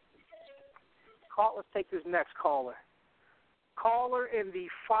 Let's take this next caller. Caller in the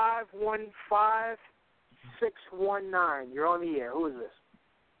 515-619. You're on the air. Who is this?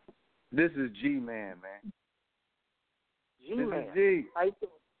 This is G-Man, man. G-Man. This is G. How you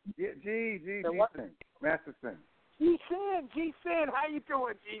doing? Yeah, G. Master Sin. G-Sin. How you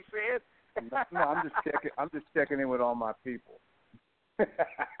doing, G-Sin? No, I'm just checking in with all my people.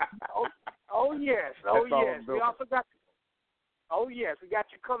 Oh yes. We also got. Oh yes, we got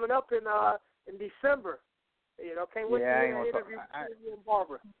you coming up in December. Can't wait to hear the interview with you and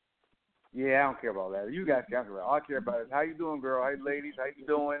Barbara. Yeah, I don't care about that. You guys can't care about it. All I care about is how you doing, girl. Hey, ladies, how you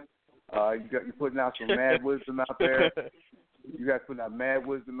doing? You're putting out some mad wisdom out there. You guys putting out mad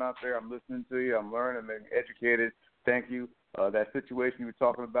wisdom out there. I'm listening to you. I'm learning. I'm being educated. Thank you. That situation you were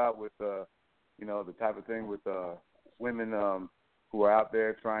talking about with, the type of thing with women who are out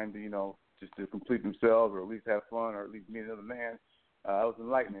there trying to, just to complete themselves or at least have fun or at least meet another man. That was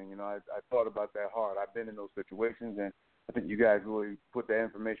enlightening. I thought about that hard. I've been in those situations, and I think you guys really put that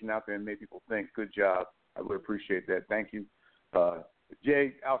information out there and made people think. Good job. I really appreciate that. Thank you.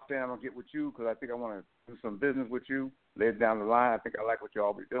 Jay, outstanding. I'm going to get with you because I think I want to do some business with you later down the line. I think I like what you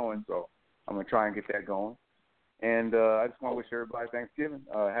all be doing, so I'm going to try and get that going. And I just want to wish everybody Thanksgiving,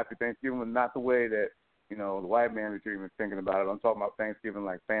 happy Thanksgiving, but not the way that, the white man is even thinking about it. I'm talking about Thanksgiving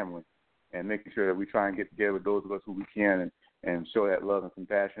like family and making sure that we try and get together with those of us who we can and show that love and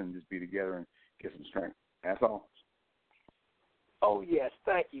compassion and just be together and get some strength. That's all. Oh, yes.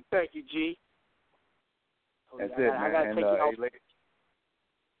 Thank you. Thank you, G. That's it, man. I got to take you out.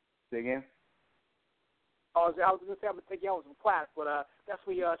 Say again? I was going to say I'm going to take you out with some class, but that's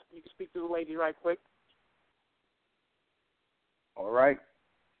where you can speak to the lady right quick. All right.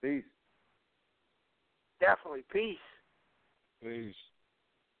 Peace. Definitely. Peace. Peace.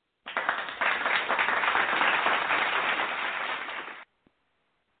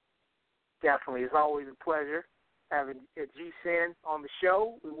 Definitely. It's always a pleasure having G-Sin on the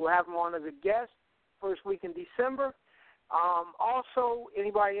show. We will have him on as a guest first week in December. Also,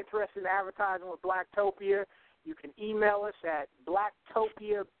 anybody interested in advertising with Blacktopia, you can email us at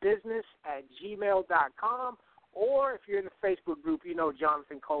blacktopiabusiness@gmail.com. Or if you're in the Facebook group,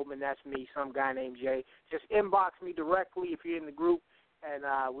 Jonathan Coleman, that's me, some guy named Jay. Just inbox me directly if you're in the group, and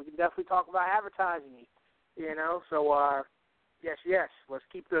we can definitely talk about advertising you. So, yes, let's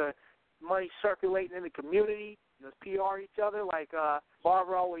keep the money circulating in the community. Let's PR each other like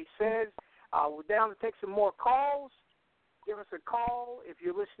Barbara always says. We're down to take some more calls. Give us a call. If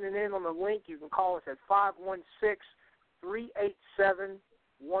you're listening in on the link, you can call us at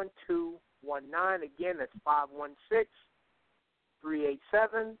 516-387-1219. Again, that's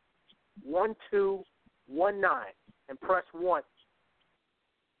 516-387-1219. And press 1.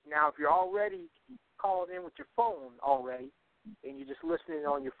 Now, if you're already calling in with your phone already, and you're just listening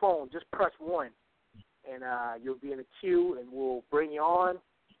on your phone, just press 1. And you'll be in the queue, and we'll bring you on,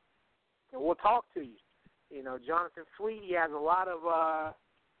 and we'll talk to you. Jonathan Fleet, he has a lot of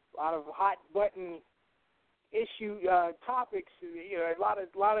hot button issue topics. A lot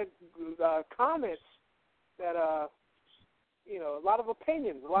of comments that a lot of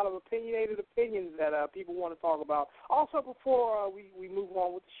opinions, a lot of opinionated opinions that people want to talk about. Also, before we move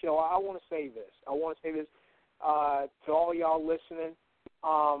on with the show, I want to say this. To all y'all listening.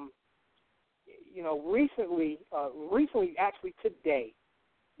 Recently, actually today,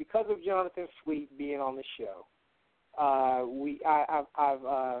 because of Jonathan Fleet being on the show, I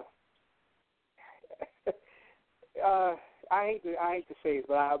hate to say it,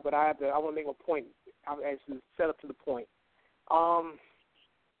 but I want to make a point. I actually set up to the point. I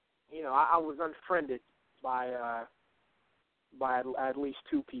was unfriended by at least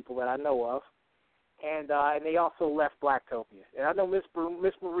 2 people that I know of. And they also left Blacktopia. And I know Miss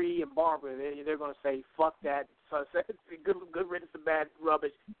Marie and Barbara, they're going to say, fuck that. So good riddance to bad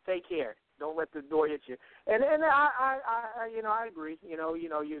rubbish. Take care. Don't let the door hit you. And I agree.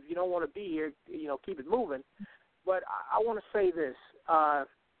 If you don't want to be here, keep it moving. But I want to say this.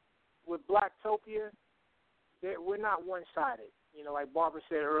 With Blacktopia, we're not one-sided. Like Barbara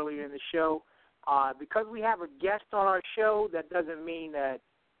said earlier in the show, because we have a guest on our show, that doesn't mean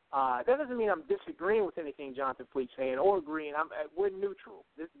I'm disagreeing with anything Jonathan Fleet's saying or agreeing. We're neutral.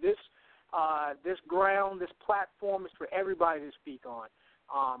 This ground, this platform is for everybody to speak on.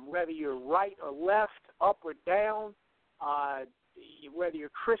 Whether you're right or left, up or down, whether you're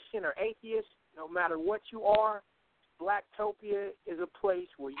Christian or atheist, no matter what you are, Blacktopia is a place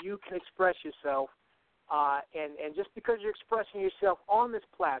where you can express yourself. And just because you're expressing yourself on this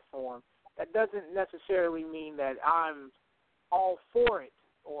platform, that doesn't necessarily mean that I'm all for it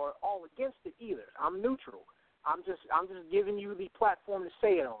or all against it either. I'm neutral. I'm just giving you the platform to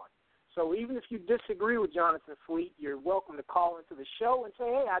say it on. So even if you disagree with Jonathan Fleet, you're welcome to call into the show and say,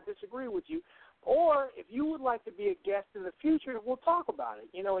 hey, I disagree with you. Or if you would like to be a guest in the future, we'll talk about it.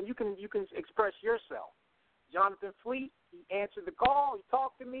 And you can express yourself. Jonathan Fleet, he answered the call, he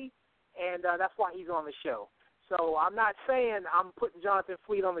talked to me, and that's why he's on the show. So I'm not saying I'm putting Jonathan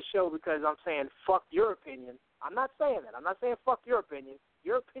Fleet on the show because I'm saying fuck your opinion. I'm not saying that. I'm not saying fuck your opinion.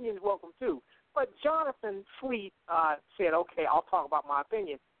 Your opinion is welcome too. But Jonathan Fleet said, okay, I'll talk about my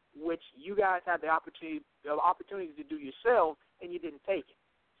opinion, which you guys had the opportunity to do yourselves, and you didn't take it.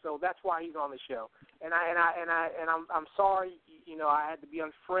 So that's why he's on the show. And I'm sorry, I had to be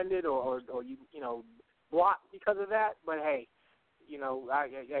unfriended or blocked because of that. But hey,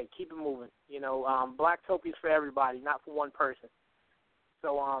 hey, keep it moving. Blacktopia is for everybody, not for one person.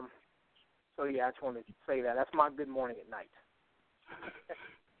 So yeah, I just wanted to say that. That's my good morning at night.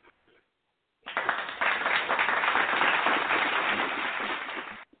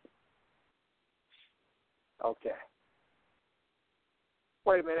 Okay.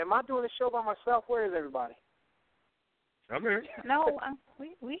 Wait a minute. Am I doing the show by myself? Where is everybody? I'm here. No,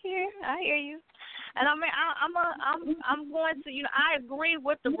 we here. I hear you. And I mean, I'm going to, I agree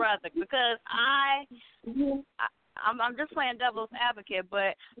with the brother because I'm just playing devil's advocate,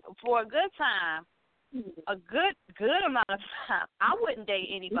 but for a good time, a good amount of time, I wouldn't date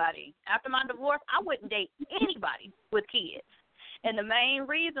anybody. After my divorce, I wouldn't date anybody with kids. And the main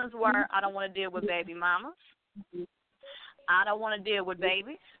reasons were I don't want to deal with baby mamas. I don't want to deal with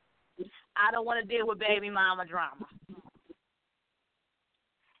babies. I don't want to deal with baby mama drama.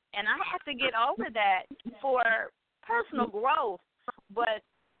 And I have to get over that for personal growth. But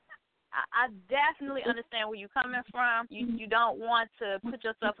I definitely understand where you're coming from. You don't want to put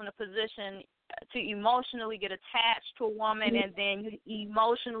yourself in a position to emotionally get attached to a woman and then you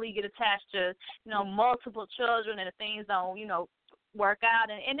emotionally get attached to, multiple children and things don't, work out.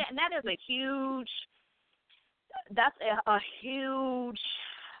 And that is a huge,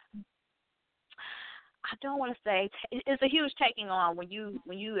 I don't want to say it's a huge taking on when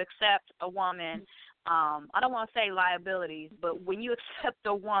you accept a woman. I don't want to say liabilities, but when you accept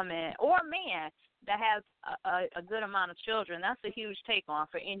a woman or a man that has a good amount of children, that's a huge take on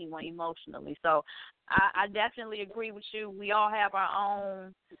for anyone emotionally. So I definitely agree with you. We all have our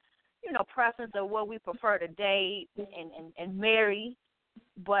own, preference of what we prefer to date and marry,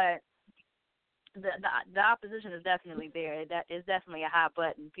 but the opposition is definitely there. That is definitely a hot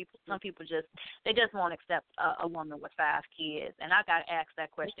button. Some people just won't accept a woman with 5 kids, and I got asked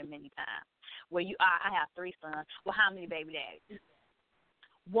that question many times. Well, I have 3 sons. Well, how many baby daddies?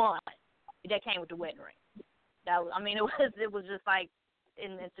 1. That came with the wedding ring. It was just like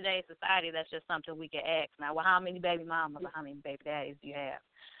in today's society, that's just something we can ask now. Well, how many baby mamas or how many baby daddies do you have?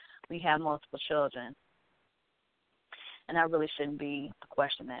 We have multiple children, and that really shouldn't be a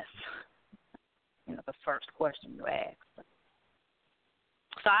question that's the first question you ask.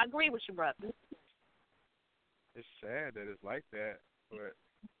 So I agree with you, brother. It's sad that it's like that, but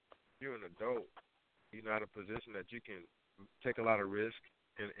you're an adult. You're not in a position that you can take a lot of risk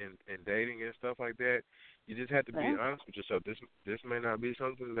in dating and stuff like that. You just have to be honest with yourself. This may not be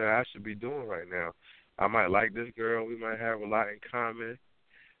something that I should be doing right now. I might like this girl. We might have a lot in common.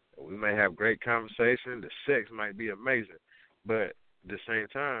 We may have great conversation. The sex might be amazing. But at the same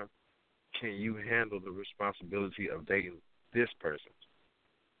time, can you handle the responsibility of dating this person?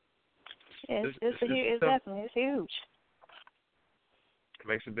 It's huge. It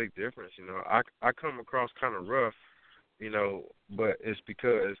makes a big difference, I come across kind of rough, but it's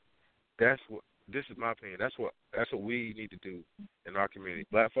because this is my opinion. That's what we need to do in our community.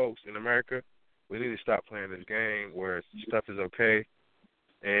 Black folks in America, we need to stop playing this game where stuff is okay,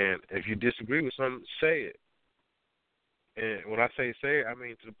 and if you disagree with something, say it. And when I say it, I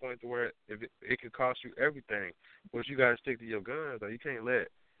mean to the point to where if it could cost you everything, but you got to stick to your guns. Or you can't let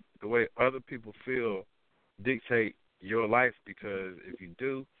the way other people feel dictate your life, because if you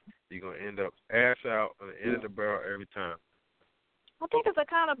do, you're going to end up ass out on the end of the barrel every time. I think it's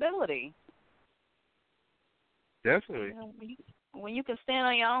accountability. Definitely. When you can stand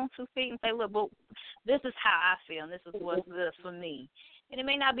on your own 2 feet and say, look, this is how I feel, and this is what's good for me. And it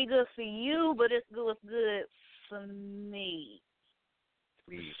may not be good for you, but it's good for me.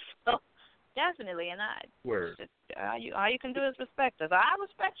 So, definitely, and all you can do is respect us. I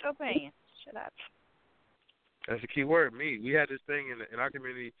respect your opinion. Shut up. That's the key word, me. We had this thing in our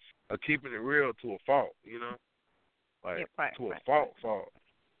community of keeping it real to a fault, to a fault.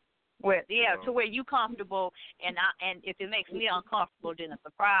 Well, to where you comfortable, and if it makes me uncomfortable, then it's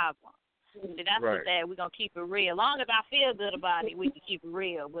a problem. See, that's what that we're gonna keep it real. As long as I feel good about it, we can keep it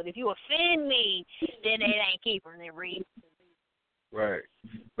real. But if you offend me, then it ain't keeping it real. Right.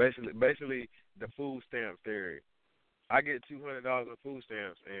 Basically, the food stamp theory. I get $200 in food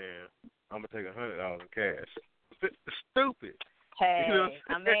stamps, and I'm gonna take $100 in cash. Stupid. Hey,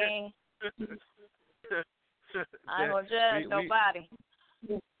 I mean, I ain't gonna judge nobody.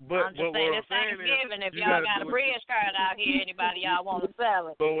 But I'm just saying, it's Thanksgiving. If y'all got a bridge card out here, anybody y'all want to sell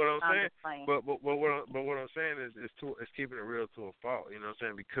it. But what I'm saying, but what I'm saying is it's keeping it real to a fault. You know what I'm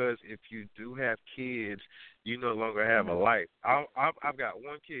saying? Because if you do have kids, you no longer have a life. I've got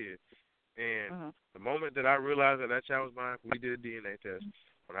 1 kid, and the moment that I realized that child was mine, we did a DNA test.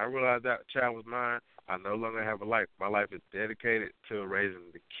 When I realized that child was mine, I no longer have a life. My life is dedicated to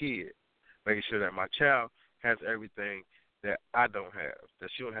raising the kid, making sure that my child has everything that I don't have, that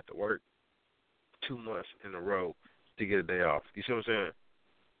she don't have to work 2 months in a row to get a day off. You see what I'm saying?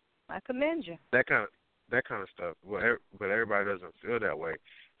 I commend you. That kind of stuff. But everybody doesn't feel that way.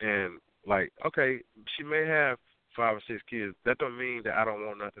 And okay, she may have 5 or 6 kids. That don't mean that I don't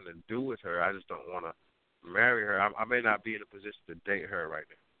want nothing to do with her. I just don't want to marry her. I may not be in a position to date her right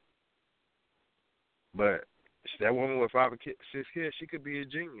now. But That woman with 5 or 6 kids, she could be a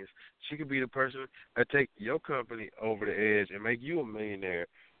genius. She could be the person that take your company over the edge and make you a millionaire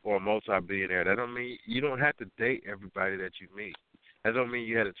or a multi-billionaire. That don't mean you don't have to date everybody that you meet. That don't mean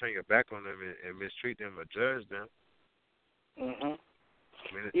you had to turn your back on them and mistreat them or judge them. Mhm.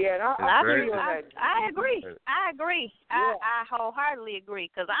 I mean, I agree. I wholeheartedly agree.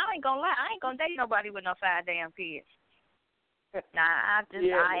 Because I ain't gonna lie, I ain't gonna date nobody with no 5 damn kids. Nah,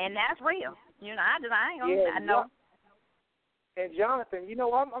 and that's real. You know, I ain't gonna. I know. And Jonathan, you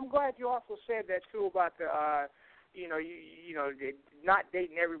know, I'm glad you also said that too about the, you know, not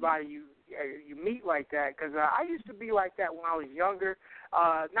dating everybody you meet like that. Because I used to be like that when I was younger.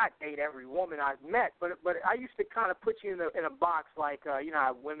 Not date every woman I've met, but I used to kind of put you in a box like, you know,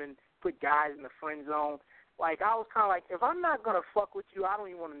 how women put guys in the friend zone. Like I was kind of like, if I'm not gonna fuck with you, I don't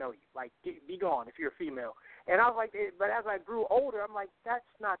even want to know you. Like, be gone if you're a female. And I was like, but as I grew older, I'm like, that's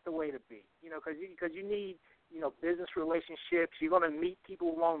not the way to be, you know, because you need, you know, business relationships. You're going to meet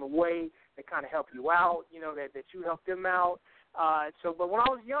people along the way that kind of help you out, you know, that you help them out. But when I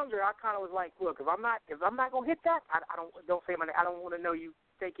was younger, I kind of was like, look, if I'm not going to hit that, I don't say my name. I don't want to know you.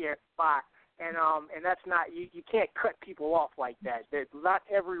 Take care. Bye. And that's not, you can't cut people off like that. That not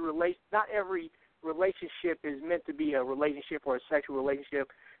every relationship is meant to be a relationship or a sexual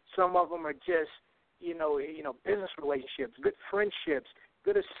relationship. Some of them are just, you know, business relationships, good friendships,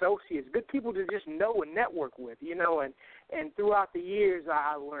 good associates, good people to just know and network with, you know, and throughout the years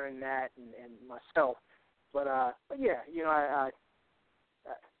I learned that and myself. But yeah, you know, I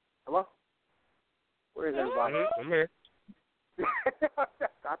hello? Where is everybody? I'm here. I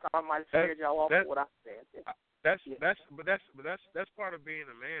thought I might have scared y'all off with what I said. That's part of being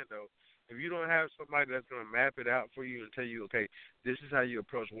a man, though. If you don't have somebody that's going to map it out for you and tell you, okay, this is how you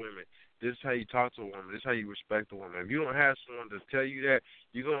approach women, this is how you talk to a woman, this is how you respect a woman. If you don't have someone to tell you that,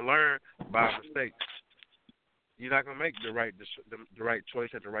 you're going to learn by mistake. You're not going to make the right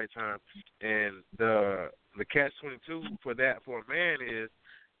choice at the right time. And the catch-22 for that for a man is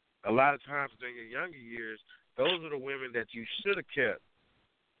a lot of times during your younger years, those are the women that you should have kept.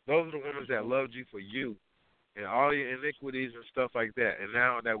 Those are the women that loved you for you and all your iniquities and stuff like that. And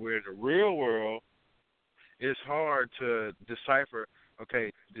now that we're in the real world, it's hard to decipher, okay,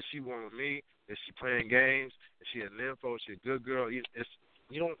 does she want me? Is she playing games? Is she a nympho? Is she a good girl? You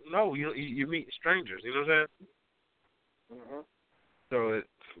don't know. You meet strangers. You know what I'm saying? Mm-hmm. So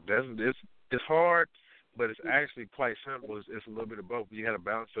it's hard, but it's actually quite simple. It's a little bit of both. You got to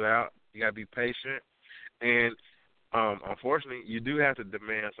balance it out. You got to be patient. And unfortunately, you do have to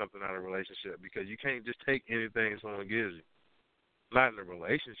demand something out of a relationship because you can't just take anything someone gives you. Not in a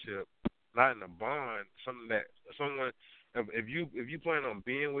relationship, not in a bond. If you plan on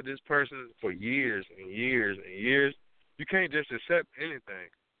being with this person for years and years and years, you can't just accept anything.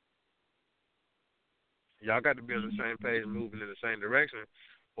 Y'all got to be on the same page, moving in the same direction,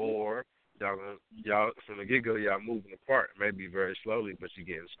 or y'all from the get-go, y'all moving apart, maybe very slowly, but you're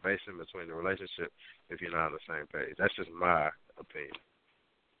getting space in between the relationship if you're not on the same page. That's just my opinion.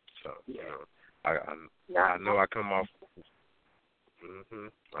 So, you know, I know I come off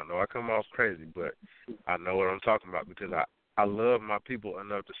I know I come off crazy, but I know what I'm talking about because I love my people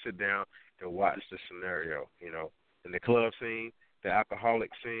enough to sit down and watch the scenario, you know, in the club scene, the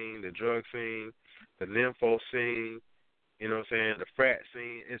alcoholic scene, the drug scene, the nympho scene, you know what I'm saying, the frat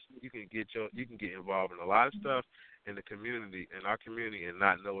scene. You can get involved in a lot of stuff in the community, in our community, and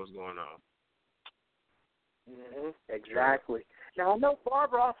not know what's going on. Mm-hmm. Exactly. Now I know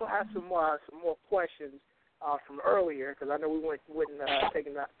Barbara also has some more questions from earlier because I know we wasn't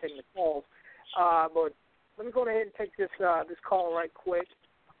taking the calls. But let me go ahead and take this call right quick,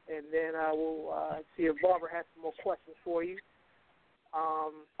 and then we'll see if Barbara has some more questions for you.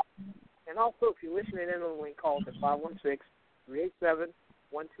 And also, if you're listening in on the link, call us at 516-387-1219.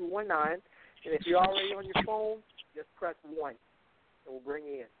 And if you're already on your phone, just press 1, and we'll bring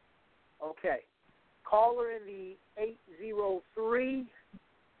you in. Okay. Caller in the 803-579.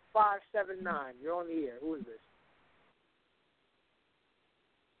 You're on the air. Who is this?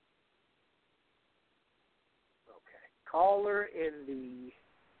 Okay. Caller in the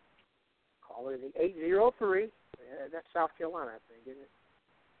 803. That's South Carolina, I think, isn't it?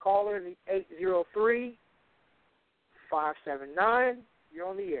 Caller in the 803-579. You're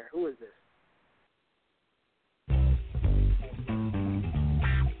on the air. Who is this?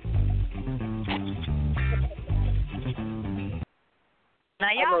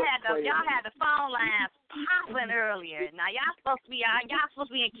 Now y'all had the phone lines popping earlier. Now y'all supposed to be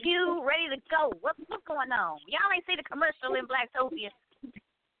in queue, ready to go. What's going on? Y'all ain't see the commercial in Blacktopia.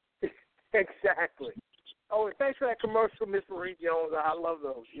 Exactly. Oh, and thanks for that commercial, Miss Marie Jones. I love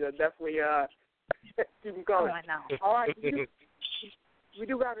those. You know, definitely Keep them coming. Oh, I know. All right. We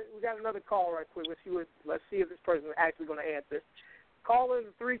got another call right quick. Let's see if this person is actually going to answer. Call in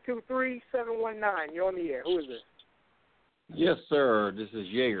 323-719. You're on the air. Who is this? Yes, sir. This is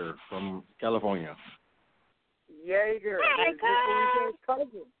Jaeger from California. Jaeger. Hey, Mr.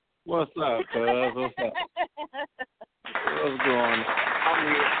 cousin. What's up, cuz? What's up? What's going on?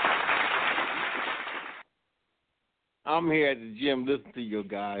 I'm here at the gym listening to you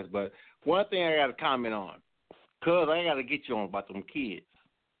guys, but one thing I got to comment on, cuz I got to get you on about them kids.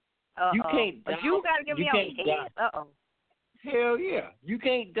 Uh-oh. You can't down, you got to get me on kids. Uh-oh. Hell yeah. You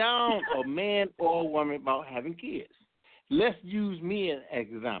can't down a man or a woman about having kids. Let's use me as an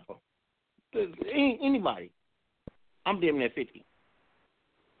example. Anybody. I'm damn near 50.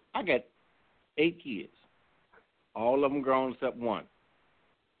 I got 8 kids. All of them grown except one.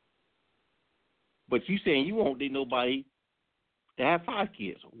 But you saying you won't date nobody to have 5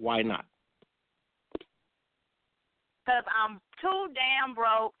 kids. Why not? Because I'm too damn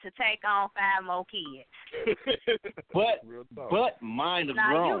broke to take on 5 more kids. but mine are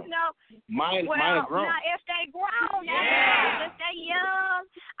now, grown. You know, mine are grown. Now, if they grown, if they young,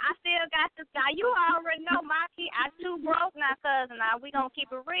 I still got this guy. You already know my kid. I'm too broke now, cousin. Now, we going to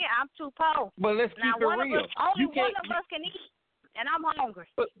keep it real. I'm too poor. But let's keep it real. Only one of us can eat, and I'm hungry.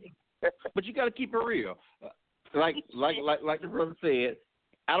 But you got to keep it real. Like the brother said,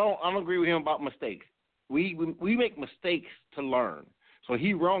 I don't agree with him about mistakes. We make mistakes to learn. So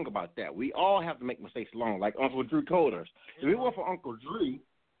he wrong about that. We all have to make mistakes to learn. Like Uncle Drew told us. If it weren't for Uncle Drew,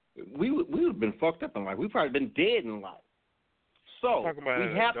 we would have been fucked up in life. We'd probably been dead in life. So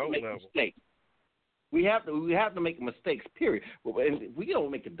we have to make mistakes. We have to make mistakes, period. And we don't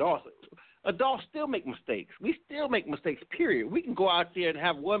make adults. Adults still make mistakes. We still make mistakes, period. We can go out there and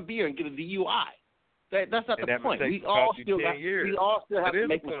have one beer and get a DUI. That's not the point. We all still have to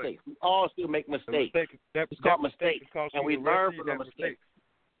make mistakes. We all still make mistakes. It's called mistakes, and we learn from the mistakes.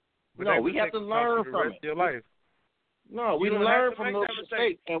 No, we have to learn from it. No, we learn from those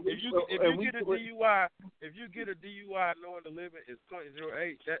mistakes. And if you get a DUI knowing the limit is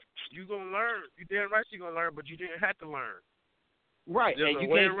 .08, that you gonna learn. You damn right you're gonna learn, but you didn't have to learn. Right, and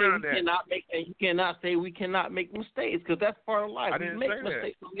you cannot say we cannot make mistakes because that's part of life. We make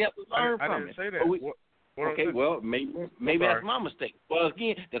mistakes, so we have to learn from it. I didn't say that. Okay, well, maybe that's my mistake. Well,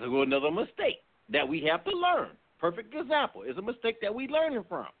 again, that's another mistake that we have to learn. Perfect example. It's a mistake that we learning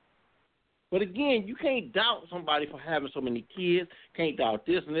from. But again, you can't doubt somebody for having so many kids. Can't doubt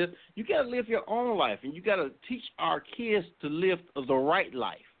this and this. You got to live your own life, and you got to teach our kids to live the right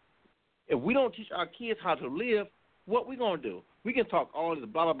life. If we don't teach our kids how to live, what we gonna do? We can talk all this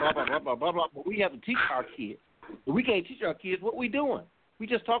blah, blah, blah, blah, blah, blah, blah, but we have to teach our kids. If we can't teach our kids, what we doing? We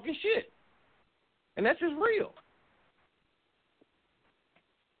just talking shit. And that's just real.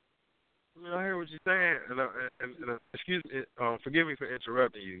 I hear what you're saying, and excuse me, forgive me for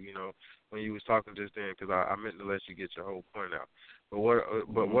interrupting you. You know, when you was talking just then, because I meant to let you get your whole point out. But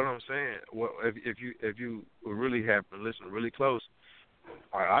what I'm saying, if you really have been listening really close,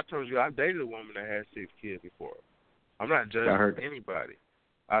 I told you I dated a woman that had 6 kids before. I'm not judging anybody.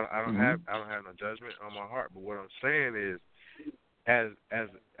 I don't have no judgment on my heart. But what I'm saying is, as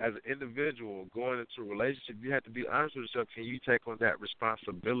an individual going into a relationship, you have to be honest with yourself. Can you take on that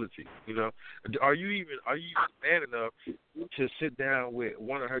responsibility? You know, are you even man enough to sit down with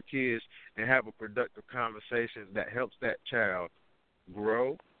one of her kids and have a productive conversation that helps that child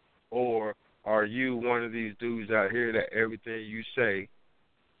grow, or are you one of these dudes out here that everything you say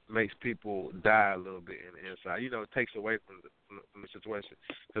makes people die a little bit in the inside? You know, it takes away from the situation.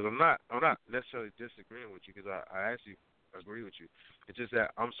 Because I'm not necessarily disagreeing with you, because I actually agree with you. It's just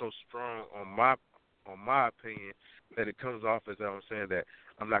that I'm so strong on my opinion that it comes off as I'm saying that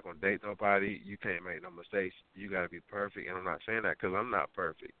I'm not going to date nobody. You can't make no mistakes. You got to be perfect. And I'm not saying that because I'm not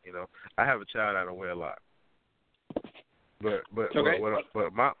perfect. You know, I have a child out of the way a lot. But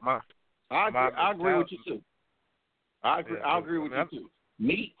I agree with you too. I agree with you too.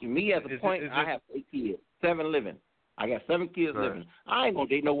 Me at the point, I have 8 kids, 7 living. I got 7 kids living. I ain't gonna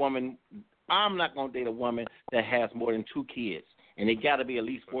date no woman. I'm not gonna date a woman that has more than 2 kids, and they got to be at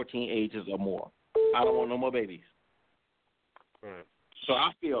least 14 ages or more. I don't want no more babies. Right. So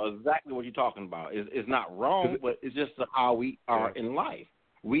I feel exactly what you're talking about. It's not wrong, but it's just how we are in life.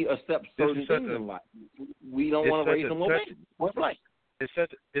 We accept certain things in life. We don't want to raise no more babies. What's right? It's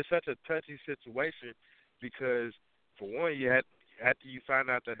such a touchy situation because, for one, you had after you find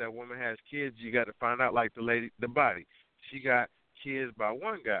out that woman has kids, you got to find out like the body. She got kids by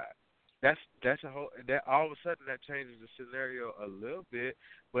one guy. That's a whole. That all of a sudden that changes the scenario a little bit,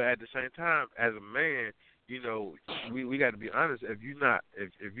 but at the same time, as a man, you know, we got to be honest. If you're not in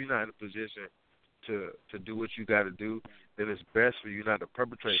a position to do what you got to do, then it's best for you not to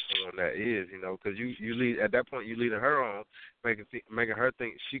perpetrate someone that is, because you lead at that point, you leading her on, making her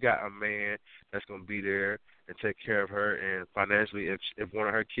think she got a man that's gonna be there and take care of her, and financially, if one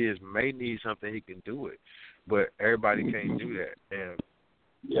of her kids may need something, he can do it, but everybody can't do that, and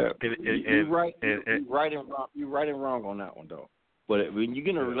you're right. You're right and wrong on that one though. But when you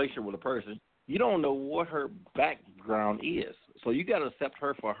get in a relationship with a person, you don't know what her background is, so you got to accept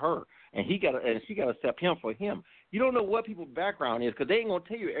her for her, and she got to accept him for him. You don't know what people's background is because they ain't gonna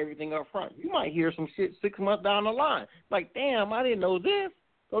tell you everything up front. You might hear some shit 6 months down the line, like, damn, I didn't know this.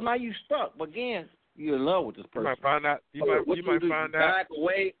 So now you stuck. But again, you're in love with this person. You might find out.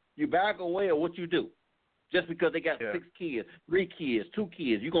 You back away of what you do. Just because they got 6 kids, 3 kids, 2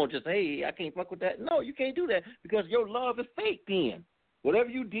 kids, you're going to just say, hey, I can't fuck with that. No, you can't do that because your love is fake then. Whatever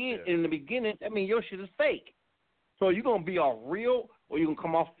you did in the beginning, that means your shit is fake. So you're going to be all real or you're going to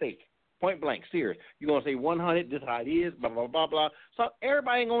come off fake. Point blank, serious. You're going to say 100, this is how it is, blah, blah, blah, blah. So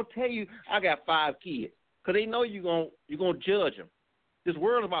everybody ain't going to tell you, I got 5 kids because they know you're going to judge them. This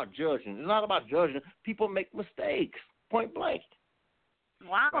world is about judging. It's not about judging. People make mistakes. Point blank.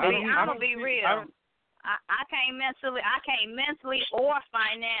 Well, I'm going to be real. I can't mentally or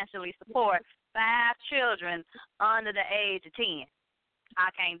financially support 5 children under the age of 10. I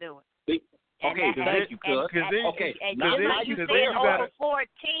can't do it. Okay, thank you, cuz. Now you say over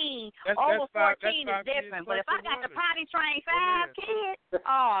 14. Over 14 is different. But if I got to potty train 5 kids,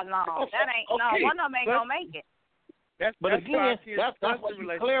 oh no, that ain't one of them ain't gonna make it. But again, that's why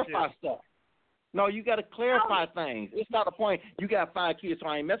you clarify stuff. No, you got to clarify things. It's not a point. You got 5 kids, so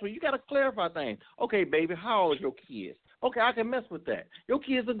I ain't messing with you. You got to clarify things. Okay, baby, how old is your kids? Okay, I can mess with that. Your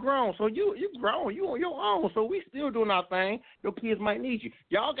kids are grown, so you grown. You on your own, so we still doing our thing. Your kids might need you.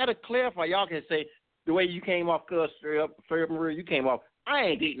 Y'all got to clarify. Y'all can say the way you came off, cuz straight up, Maria, you came off. I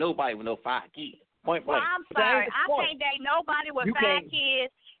ain't date nobody with no 5 kids. Point blank. Well, I'm sorry. I can't date nobody with 5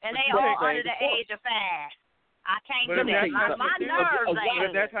 kids, and they all under the age of 5. I can't do that. My nerves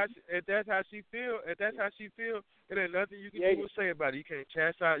ain't. If that's how she feel, it ain't nothing you can do or say about it. You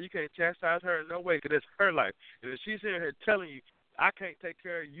can't chastise her in no way because it's her life. And if she's sitting here telling you, I can't take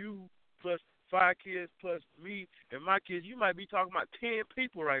care of you plus 5 kids plus me and my kids, you might be talking about 10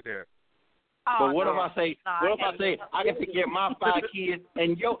 people right there. But what if I say I can take care of my 5 kids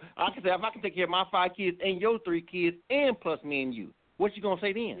and I can say if I can take care of my 5 kids and your 3 kids and plus me and you, what you gonna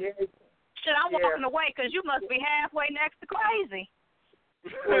say then? Shit, I'm walking away because you must be halfway next to crazy.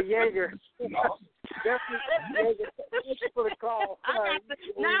 Well, Jaeger. Definitely, Jaeger, for the call.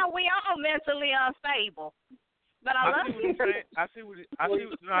 Now we all mentally unstable. But I love you. I see what he's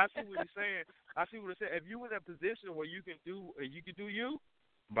saying. I see what he's saying. If you're in a position where you can do you,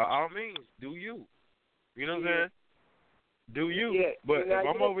 by all means, do you. You know what I'm saying? Do you. Yeah. But if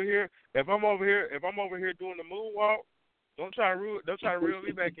I'm over here doing the moonwalk, Don't try to reel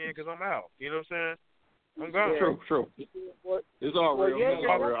me back in because I'm out. You know what I'm saying? I'm gone. True. It's all real. It's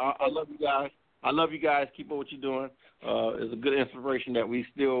all real. I love you guys. I love you guys. Keep up what you're doing. It's a good inspiration that we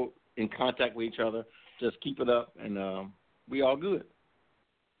still in contact with each other. Just keep it up, and we all good.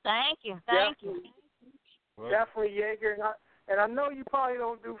 Thank you. Definitely, Jaeger. And I know you probably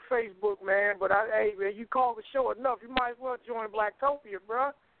don't do Facebook, man, but hey, man, you call the show enough. You might as well join Blacktopia,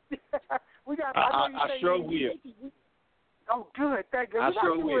 bro. I sure will. Oh, good. Thank you. I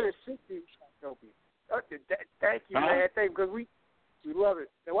sure will. Thank you, man. Because we love it.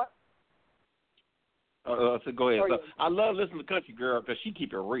 And what? So go ahead. So, I love listening to Country Girl because she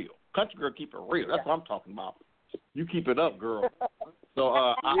keep it real. Country Girl keep it real. That's what I'm talking about. You keep it up, girl. So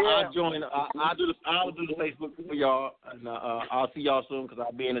I'll join. I'll do the Facebook for y'all, and I'll see y'all soon because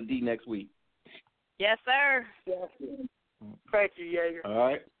I'll be in the D next week. Yes, sir. Thank you, Jaeger. All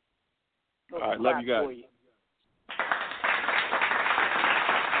right. Love you guys.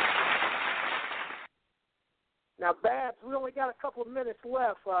 Now, Babs, we only got a couple of minutes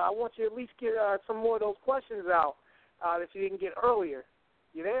left. I want you to at least get some more of those questions out that you didn't get earlier.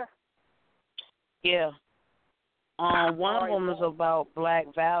 You there? Yeah. One of them is about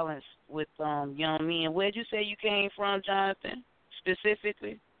black violence with young men. Where'd you say you came from, Jonathan,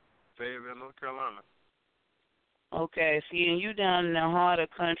 specifically? Fayetteville, North Carolina. Okay, see, and you down in the heart of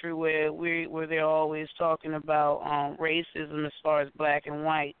country where they're always talking about racism as far as black and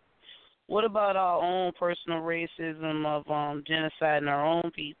white. What about our own personal racism of genocide in our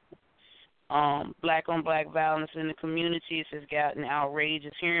own people? Black-on-black violence in the communities has gotten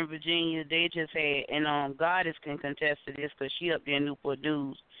outrageous. Here in Virginia, they just had, and Goddess can contest to this because she up there in Newport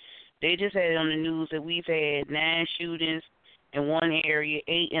News. They just had on the news that we've had 9 shootings in one area,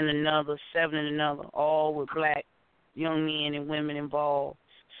 8 in another, 7 in another, all with black young men and women involved.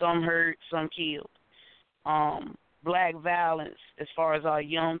 some hurt, some killed. Black violence as far as our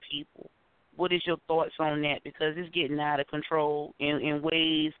young people. What is your thoughts on that? Because it's getting out of control in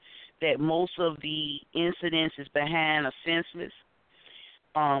ways that most of the incidents is behind are senseless,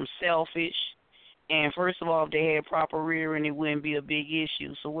 selfish, and first of all, if they had proper rearing, it wouldn't be a big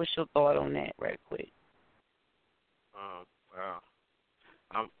issue. So what's your thought on that right quick? Wow.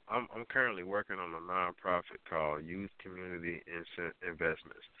 I'm currently working on a nonprofit called Youth Community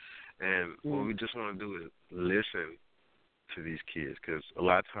Investments, and what we just want to do is listen to these kids, because a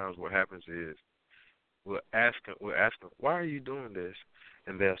lot of times what happens is we'll ask them, why are you doing this,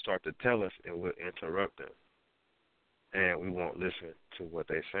 and they'll start to tell us, and we'll interrupt them, and we won't listen to what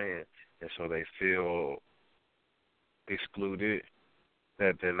they're saying, and so they feel excluded,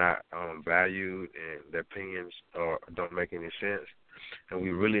 that they're not valued, and their opinions don't make any sense. And we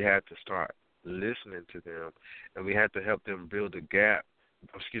really have to start listening to them, and we have to help them bridge the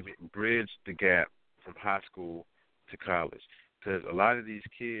gap from high school to college. Because a lot of these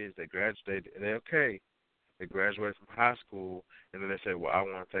kids, they graduate from high school, and then they say, well, I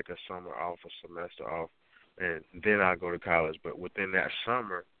want to take a summer off, a semester off, and then I'll go to college. But within that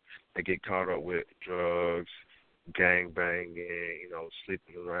summer, they get caught up with drugs, gang banging,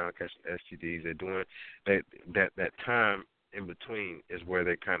 sleeping around, catching STDs. They're doing that time in between is where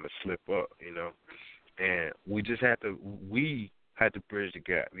they kind of slip up, and we have to bridge the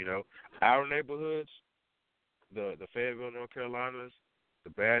gap, Our neighborhoods, the Fayetteville, North Carolinas, the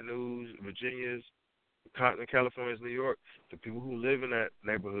Bad News, Virginias, Compton, California, New York, the people who live in that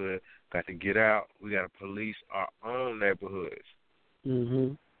neighborhood got to get out. We got to police our own neighborhoods.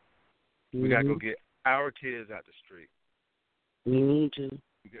 Mm-hmm. We got to go get our kids out the street. We need to.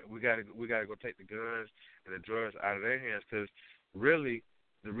 We got to go take the guns and the drugs out of their hands, because really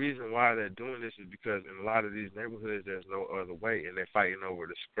the reason why they're doing this is because in a lot of these neighborhoods there's no other way, and they're fighting over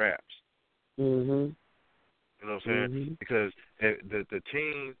the scraps. Mhm. You know what I'm saying? Mm-hmm. Because the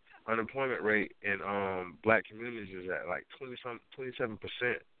teen unemployment rate in black communities is at like 27%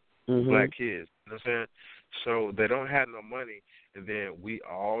 black kids. You know what I'm saying? So they don't have no money, and then we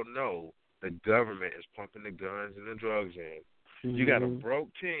all know the government is pumping the guns and the drugs in. You got a broke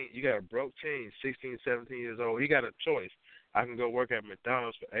teen, 16, 17 years old. He got a choice. I can go work at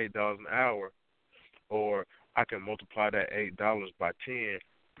McDonald's for $8 an hour, or I can multiply that $8 by 10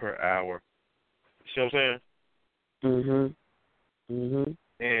 per hour. You see what I'm saying?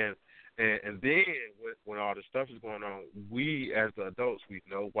 And then when all this stuff is going on, we as the adults, we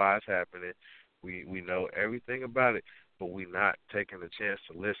know why it's happening. We know everything about it, but we're not taking the chance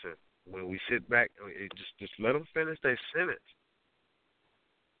to listen. When we sit back, just let them finish their sentence.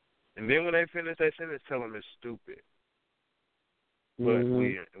 And then when they finish their sentence, tell them it's stupid. But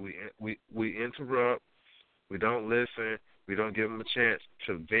we interrupt. We don't listen. We don't give them a chance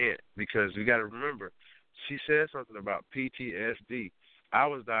to vent, because we got to remember, she said something about PTSD. I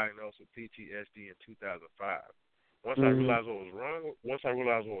was diagnosed with PTSD in 2005. Once I realized what was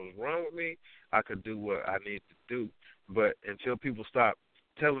wrong with me, I could do what I need to do. But until people stopped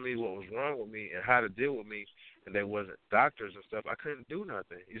telling me what was wrong with me and how to deal with me, and they wasn't doctors and stuff, I couldn't do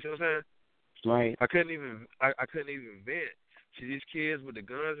nothing. You see what I'm saying? Right. I couldn't even vent. See, these kids with the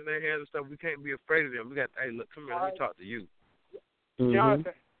guns in their hands and stuff, we can't be afraid of them. We got, hey, look, come here, let me talk to you.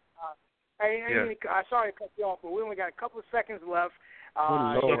 Jonathan, sorry to cut you off, but we only got a couple of seconds left.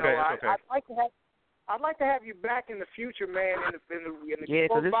 Okay. I'd like to have you back in the future, man. In the yeah,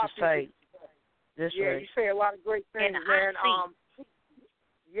 because this is tight. You say a lot of great things, man.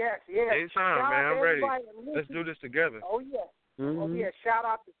 Yes. Anytime, man. I'm ready. Let's do this together. Oh, yeah. Oh, yeah. Shout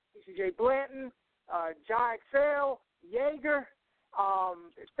out to J. Blanton, Jai Excel, Yeager.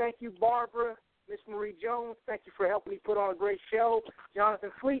 Thank you, Barbara, Miss Marie Jones. Thank you for helping me put on a great show.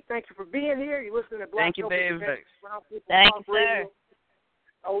 Jonathan Fleet, thank you for being here. You're listening to Black Thank you, baby. Thank you, sir.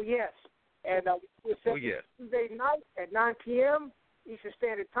 Oh, yes. And we're set Tuesday night at 9 p.m. Eastern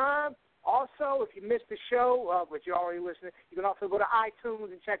Standard Time. Also, if you missed the show, but you're already listening, you can also go to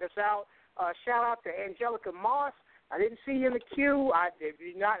iTunes and check us out. Shout out to Angelica Moss. I didn't see you in the queue. I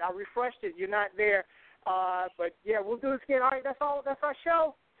refreshed it. You're not there. But, yeah, we'll do this again. All right, that's all. That's our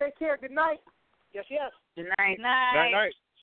show. Take care. Good night. Yes. Good night. Night.